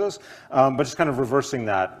surprise us, but just kind of reversing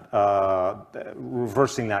that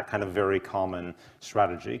kind of very common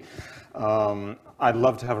strategy. I'd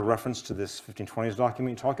love to have a reference to this 1520s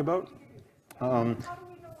document you talk about. How do we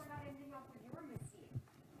know we're not ending up with your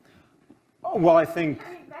misseeing? Well, I think.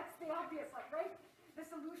 I mean, that's the obvious one, right? The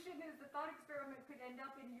solution is the thought experiment could end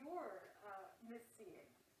up in your misseeing.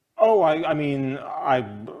 Oh,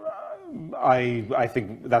 I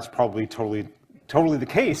think that's probably totally the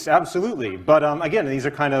case, absolutely. But again, these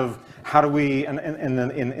are kind of, how do we, in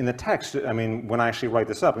the text, I mean, when I actually write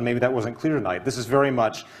this up, and maybe that wasn't clear tonight, this is very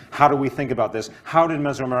much, how do we think about this? How did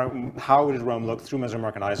Rome look through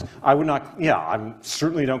Mesoamerican eyes? I would not, I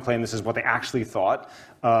certainly don't claim this is what they actually thought.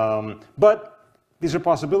 But these are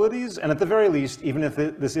possibilities, and at the very least, even if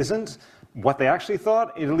this isn't what they actually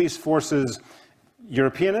thought, it at least forces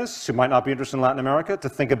Europeanists who might not be interested in Latin America to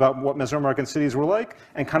think about what Mesoamerican cities were like,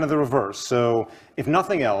 and kind of the reverse. So if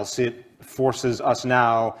nothing else, it forces us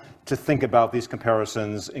now to think about these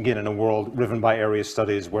comparisons, again, in a world riven by area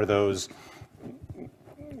studies where Latin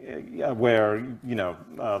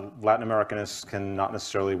Americanists can not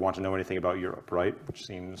necessarily want to know anything about Europe, right? Which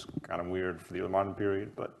seems kind of weird for the early modern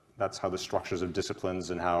period, but that's how the structures of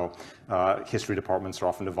disciplines and how history departments are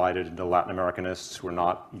often divided into Latin Americanists who are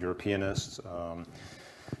not Europeanists.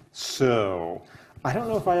 So I don't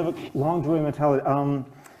know if I have a long dwelling mentality.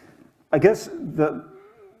 I guess the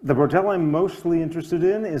brodel I'm mostly interested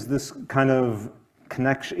in is this kind of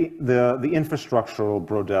connection, the infrastructural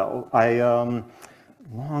brodel.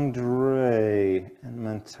 Longue durée and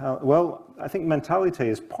mentality. Well, I think mentalité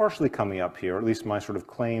is partially coming up here, at least my sort of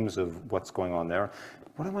claims of what's going on there.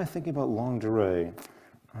 What am I thinking about longue durée?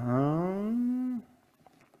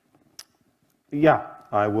 Yeah,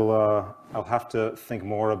 I will. I'll have to think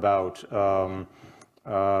more about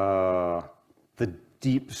the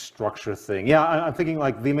deep structure thing. Yeah, I'm thinking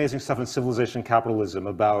like the amazing stuff in Civilization Capitalism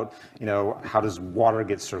about, you know, how does water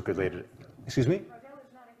get circulated? Excuse me?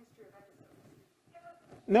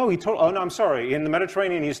 No, oh no, I'm sorry. In the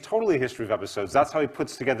Mediterranean, he's totally a history of episodes. That's how he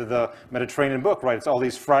puts together the Mediterranean book, right? It's all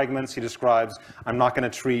these fragments he describes. I'm going to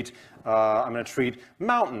treat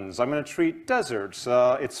mountains. I'm going to treat deserts.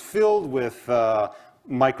 It's filled with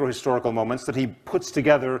micro-historical moments that he puts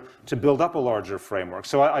together to build up a larger framework.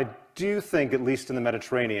 So I do think, at least in the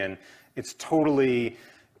Mediterranean, it's totally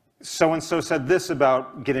so-and-so said this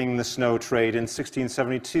about getting the snow trade in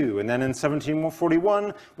 1672, and then in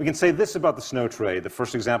 1741, we can say this about the snow trade. The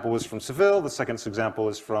first example was from Seville, the second example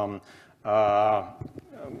is from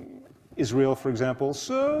Israel, for example.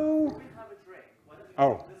 So,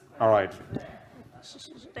 oh, all right.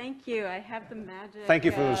 Thank you. I have the magic. Thank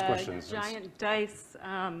you for those questions. Giant dice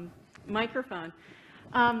microphone.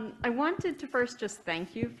 I wanted to first just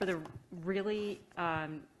thank you for the really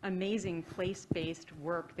amazing place-based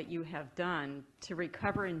work that you have done to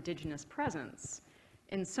recover indigenous presence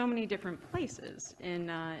in so many different places in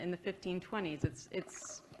the 1520s.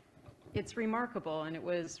 It's remarkable, and it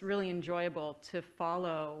was really enjoyable to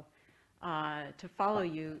follow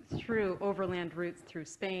you through overland routes through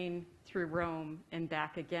Spain, through Rome, and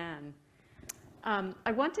back again.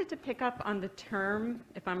 I wanted to pick up on the term,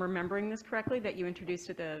 if I'm remembering this correctly, that you introduced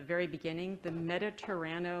at the very beginning, the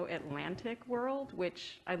Mediterrano-Atlantic world,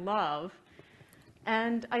 which I love.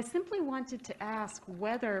 And I simply wanted to ask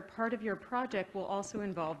whether part of your project will also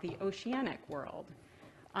involve the oceanic world.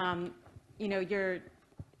 You know,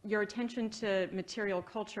 your attention to material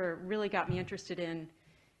culture really got me interested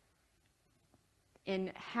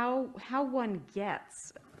in how one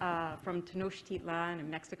gets from Tenochtitlan and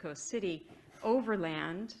Mexico City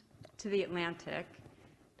overland to the Atlantic,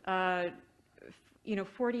 you know,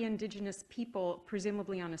 40 indigenous people,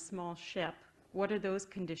 presumably on a small ship. What are those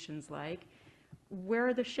conditions like? Where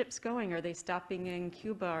are the ships going? Are they stopping in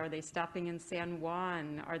Cuba? Are they stopping in San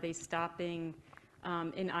Juan? Are they stopping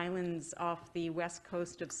in islands off the west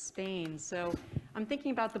coast of Spain? So I'm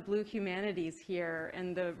thinking about the blue humanities here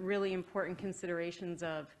and the really important considerations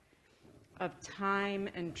of time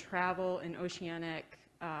and travel in oceanic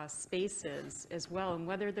spaces as well, and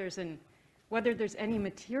whether there's any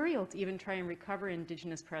material to even try and recover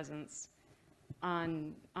indigenous presence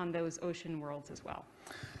on those ocean worlds as well.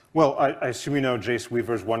 Well, I assume you know Jace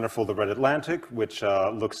Weaver's wonderful The Red Atlantic, which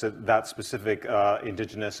looks at that specific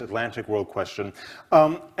indigenous Atlantic world question.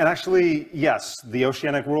 And actually, yes, the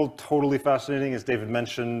oceanic world, totally fascinating. As David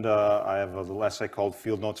mentioned, I have a little essay called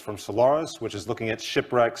Field Notes from Solaris, which is looking at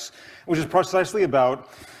shipwrecks, which is precisely about,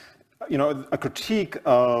 you know, a critique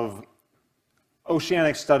of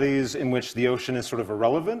oceanic studies in which the ocean is sort of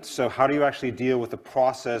irrelevant. So how do you actually deal with the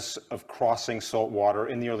process of crossing salt water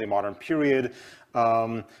in the early modern period?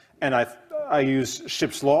 And I use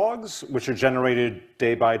ship's logs, which are generated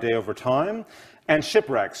day by day over time, and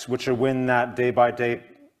shipwrecks, which are when that day by day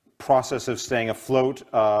process of staying afloat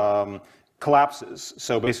collapses.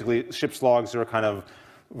 So basically, ship's logs are a kind of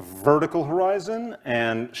vertical horizon,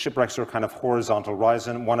 and shipwrecks are a kind of horizontal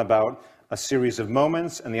horizon, one about a series of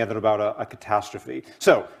moments and the other about a catastrophe.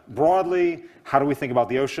 So broadly, how do we think about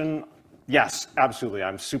the ocean? Yes, absolutely.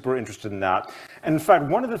 I'm super interested in that. And in fact,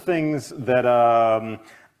 one of the things that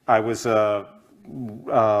I was looking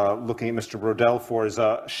at Mr. Brodell for is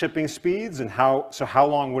shipping speeds and how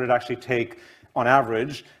long would it actually take on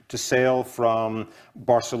average to sail from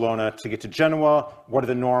Barcelona to get to Genoa? What are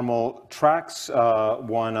the normal tracks?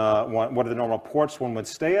 What are the normal ports one would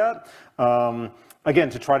stay at?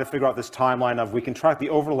 Again, to try to figure out this timeline of, we can track the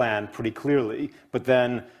overland pretty clearly, but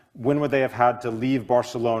then when would they have had to leave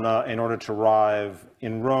Barcelona in order to arrive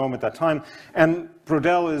in Rome at that time? And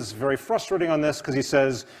Brodell is very frustrating on this because he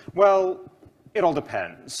says, well, it all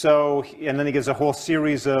depends. So, and then he gives a whole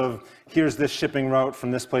series of, here's this shipping route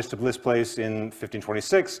from this place to this place in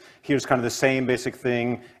 1526. Here's kind of the same basic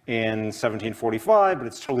thing in 1745, but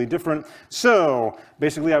it's totally different. So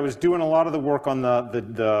basically, I was doing a lot of the work on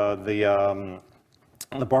the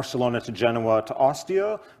Barcelona to Genoa to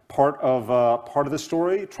Ostia part of the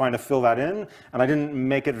story, trying to fill that in, and I didn't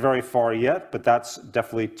make it very far yet, but that's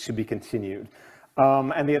definitely to be continued.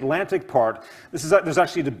 And the Atlantic part, there's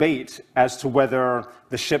actually a debate as to whether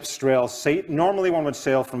the ships normally one would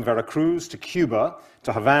sail from Veracruz to Cuba,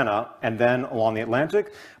 to Havana, and then along the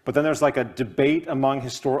Atlantic. But then there's like a debate among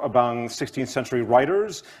 16th century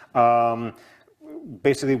writers.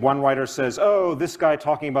 Basically, one writer says, oh, this guy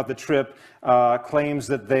talking about the trip claims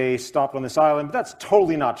that they stopped on this island, but that's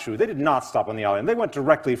totally not true. They did not stop on the island. They went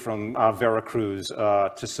directly from Veracruz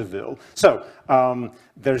to Seville. So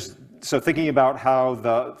thinking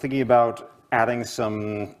about adding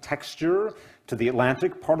some texture to the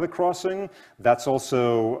Atlantic part of the crossing, that's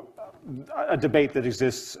also a debate that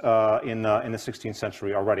exists in the 16th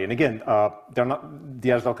century already. And again,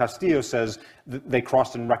 Diaz del Castillo says they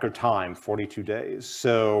crossed in record time, 42 days.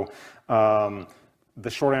 So the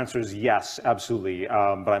short answer is yes, absolutely.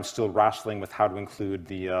 But I'm still wrestling with how to include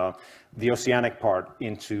the oceanic part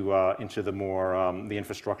into the more the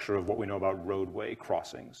infrastructure of what we know about roadway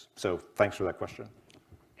crossings. So thanks for that question.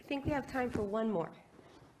 I think we have time for one more.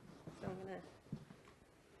 So I'm gonna.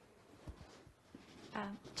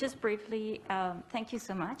 Just briefly, thank you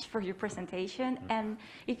so much for your presentation. And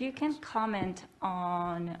if you can comment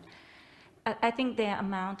on, I think the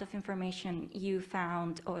amount of information you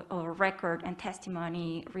found or record and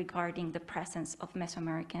testimony regarding the presence of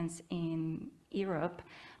Mesoamericans in Europe.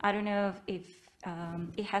 I don't know if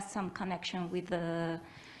it has some connection with the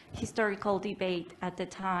historical debate at the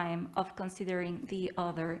time of considering the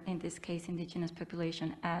other, in this case, indigenous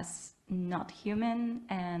population, as not human,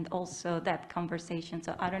 and also that conversation.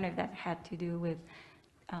 So I don't know if that had to do with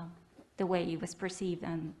the way it was perceived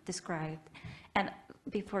and described. And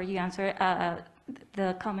before you answer,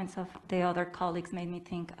 the comments of the other colleagues made me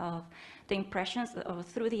think of the impressions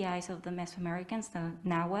through the eyes of the Mesoamericans, the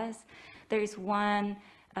Nahuas. There is one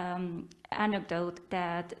anecdote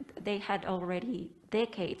that they had already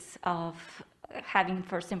decades of having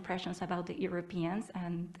first impressions about the Europeans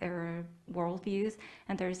and their worldviews,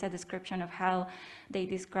 and there is a description of how they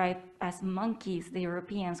describe as monkeys the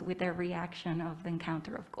Europeans with their reaction of the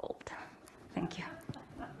encounter of gold. Thank you.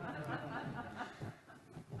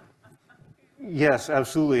 Yes,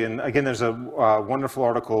 absolutely. And again, there's a wonderful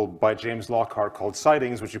article by James Lockhart called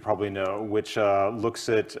Sightings, which you probably know, which looks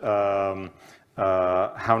at how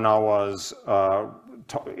Nahuas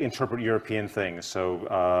interpret European things. So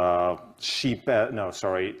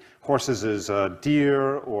horses as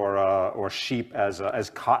deer, or sheep as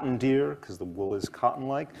cotton deer, because the wool is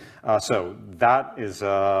cotton-like. So that is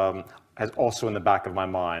also in the back of my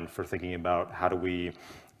mind for thinking about how do we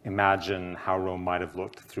imagine how Rome might have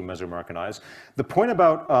looked through Mesoamerican eyes. The point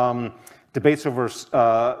about debates over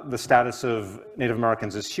the status of Native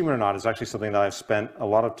Americans as human or not is actually something that I've spent a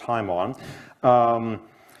lot of time on.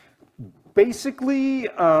 Basically,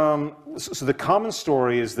 so the common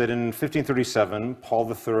story is that in 1537, Paul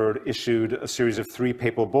III issued a series of 3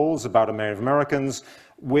 papal bulls about Native Americans,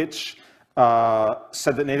 which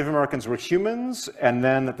said that Native Americans were humans, and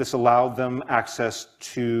then that this allowed them access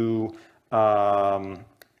to the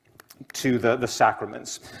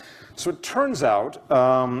sacraments. So it turns out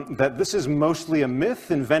that this is mostly a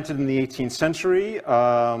myth invented in the 18th century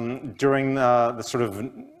during the sort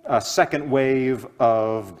of second wave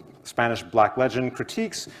of Spanish Black legend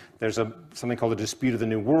critiques. There's something called the Dispute of the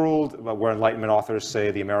New World, where Enlightenment authors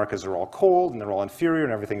say the Americas are all cold and they're all inferior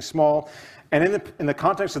and everything's small. And in the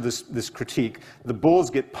context of this critique, the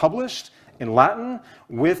bulls get published in Latin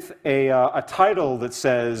with a title that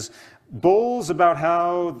says, "Bulls about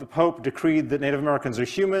how the Pope decreed that Native Americans are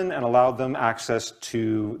human and allowed them access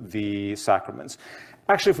to the sacraments."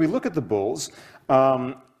 Actually, if we look at the bulls,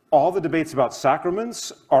 all the debates about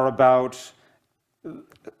sacraments are about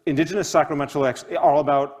indigenous sacramental are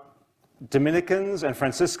about Dominicans and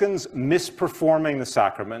Franciscans misperforming the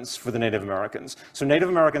sacraments for the Native Americans. So Native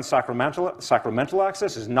American sacramental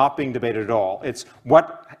access is not being debated at all. It's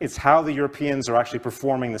how the Europeans are actually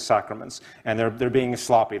performing the sacraments, and they're being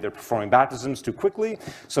sloppy. They're performing baptisms too quickly.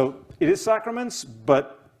 So it is sacraments,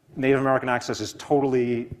 but Native American access is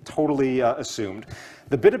totally assumed.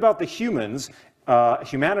 The bit about the humans.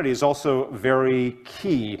 Humanity is also very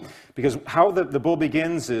key, because how the bull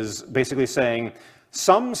begins is basically saying,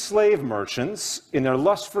 some slave merchants, in their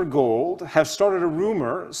lust for gold, have started a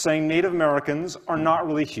rumor saying Native Americans are not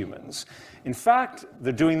really humans. In fact,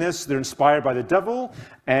 they're doing this, they're inspired by the devil,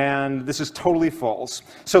 and this is totally false.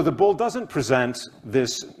 So the bull doesn't present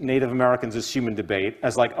this Native Americans as human debate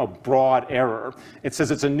as like a broad error. It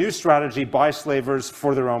says it's a new strategy by slavers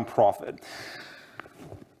for their own profit.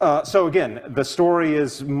 So again, the story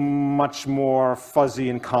is much more fuzzy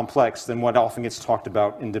and complex than what often gets talked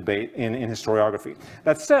about in debate in historiography.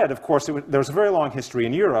 That said, of course, there's a very long history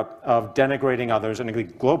in Europe of denigrating others, and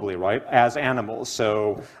globally, right, as animals.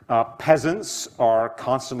 So peasants are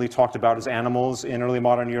constantly talked about as animals in early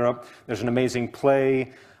modern Europe. There's an amazing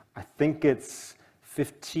play, I think it's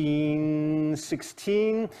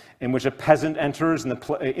 1516, in which a peasant enters, and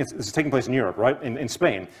it's taking place in Europe, right, in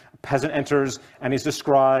Spain. A peasant enters, and he's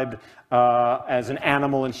described as an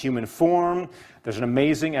animal in human form. There's an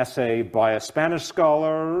amazing essay by a Spanish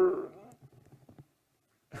scholar,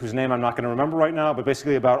 whose name I'm not going to remember right now, but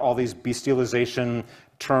basically about all these bestialization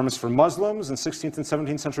terms for Muslims in 16th and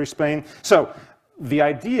 17th century Spain. So the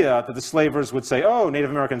idea that the slavers would say, oh,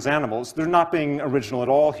 Native Americans animals, they're not being original at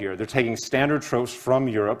all here. They're taking standard tropes from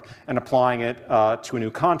Europe and applying it to a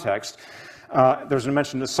new context. There's been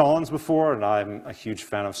mention of Solons before, and I'm a huge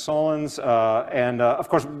fan of Solons. Of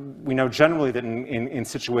course, we know generally that in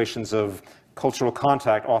situations of cultural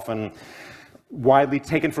contact, often widely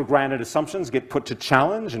taken for granted assumptions get put to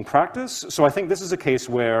challenge in practice. So I think this is a case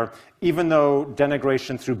where, even though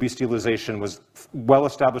denigration through bestialization was well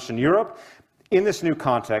established in Europe, in this new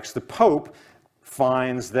context, the Pope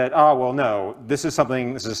finds that, well, no, this is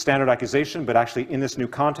a standard accusation, but actually in this new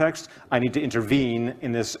context, I need to intervene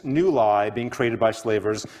in this new lie being created by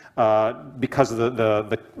slavers because of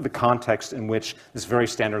the context in which this very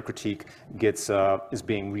standard critique is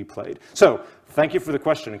being replayed. So thank you for the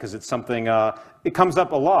question, because it's something, it comes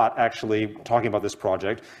up a lot, actually, talking about this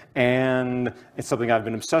project, and it's something I've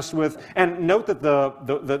been obsessed with. And note that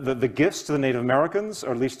the gifts to the Native Americans, or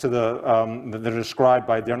at least to that are described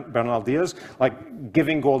by Bernal Diaz, like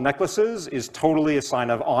giving gold necklaces is totally a sign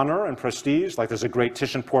of honor and prestige. Like there's a great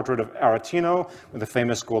Titian portrait of Aretino with a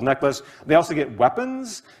famous gold necklace. They also get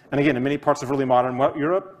weapons, and again, in many parts of early modern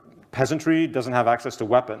Europe, peasantry doesn't have access to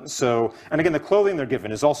weapons. So, and again, the clothing they're given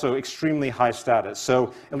is also extremely high status.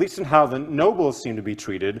 So, at least in how the nobles seem to be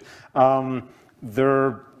treated,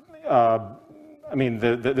 there's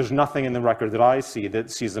nothing in the record that I see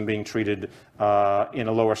that sees them being treated in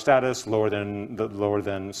a lower status, lower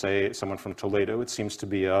than, say, someone from Toledo. It seems to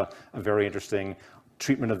be a very interesting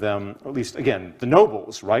treatment of them, or at least, again, the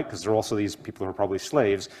nobles, right? Because there are also these people who are probably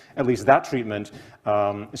slaves. At least that treatment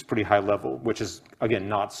is pretty high level, which is, again,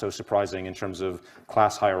 not so surprising in terms of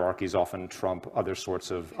class hierarchies often trump other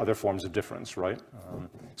forms of difference, right?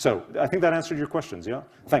 So I think that answered your questions, yeah?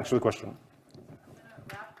 Thanks for the question.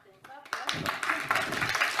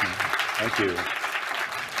 Thank you.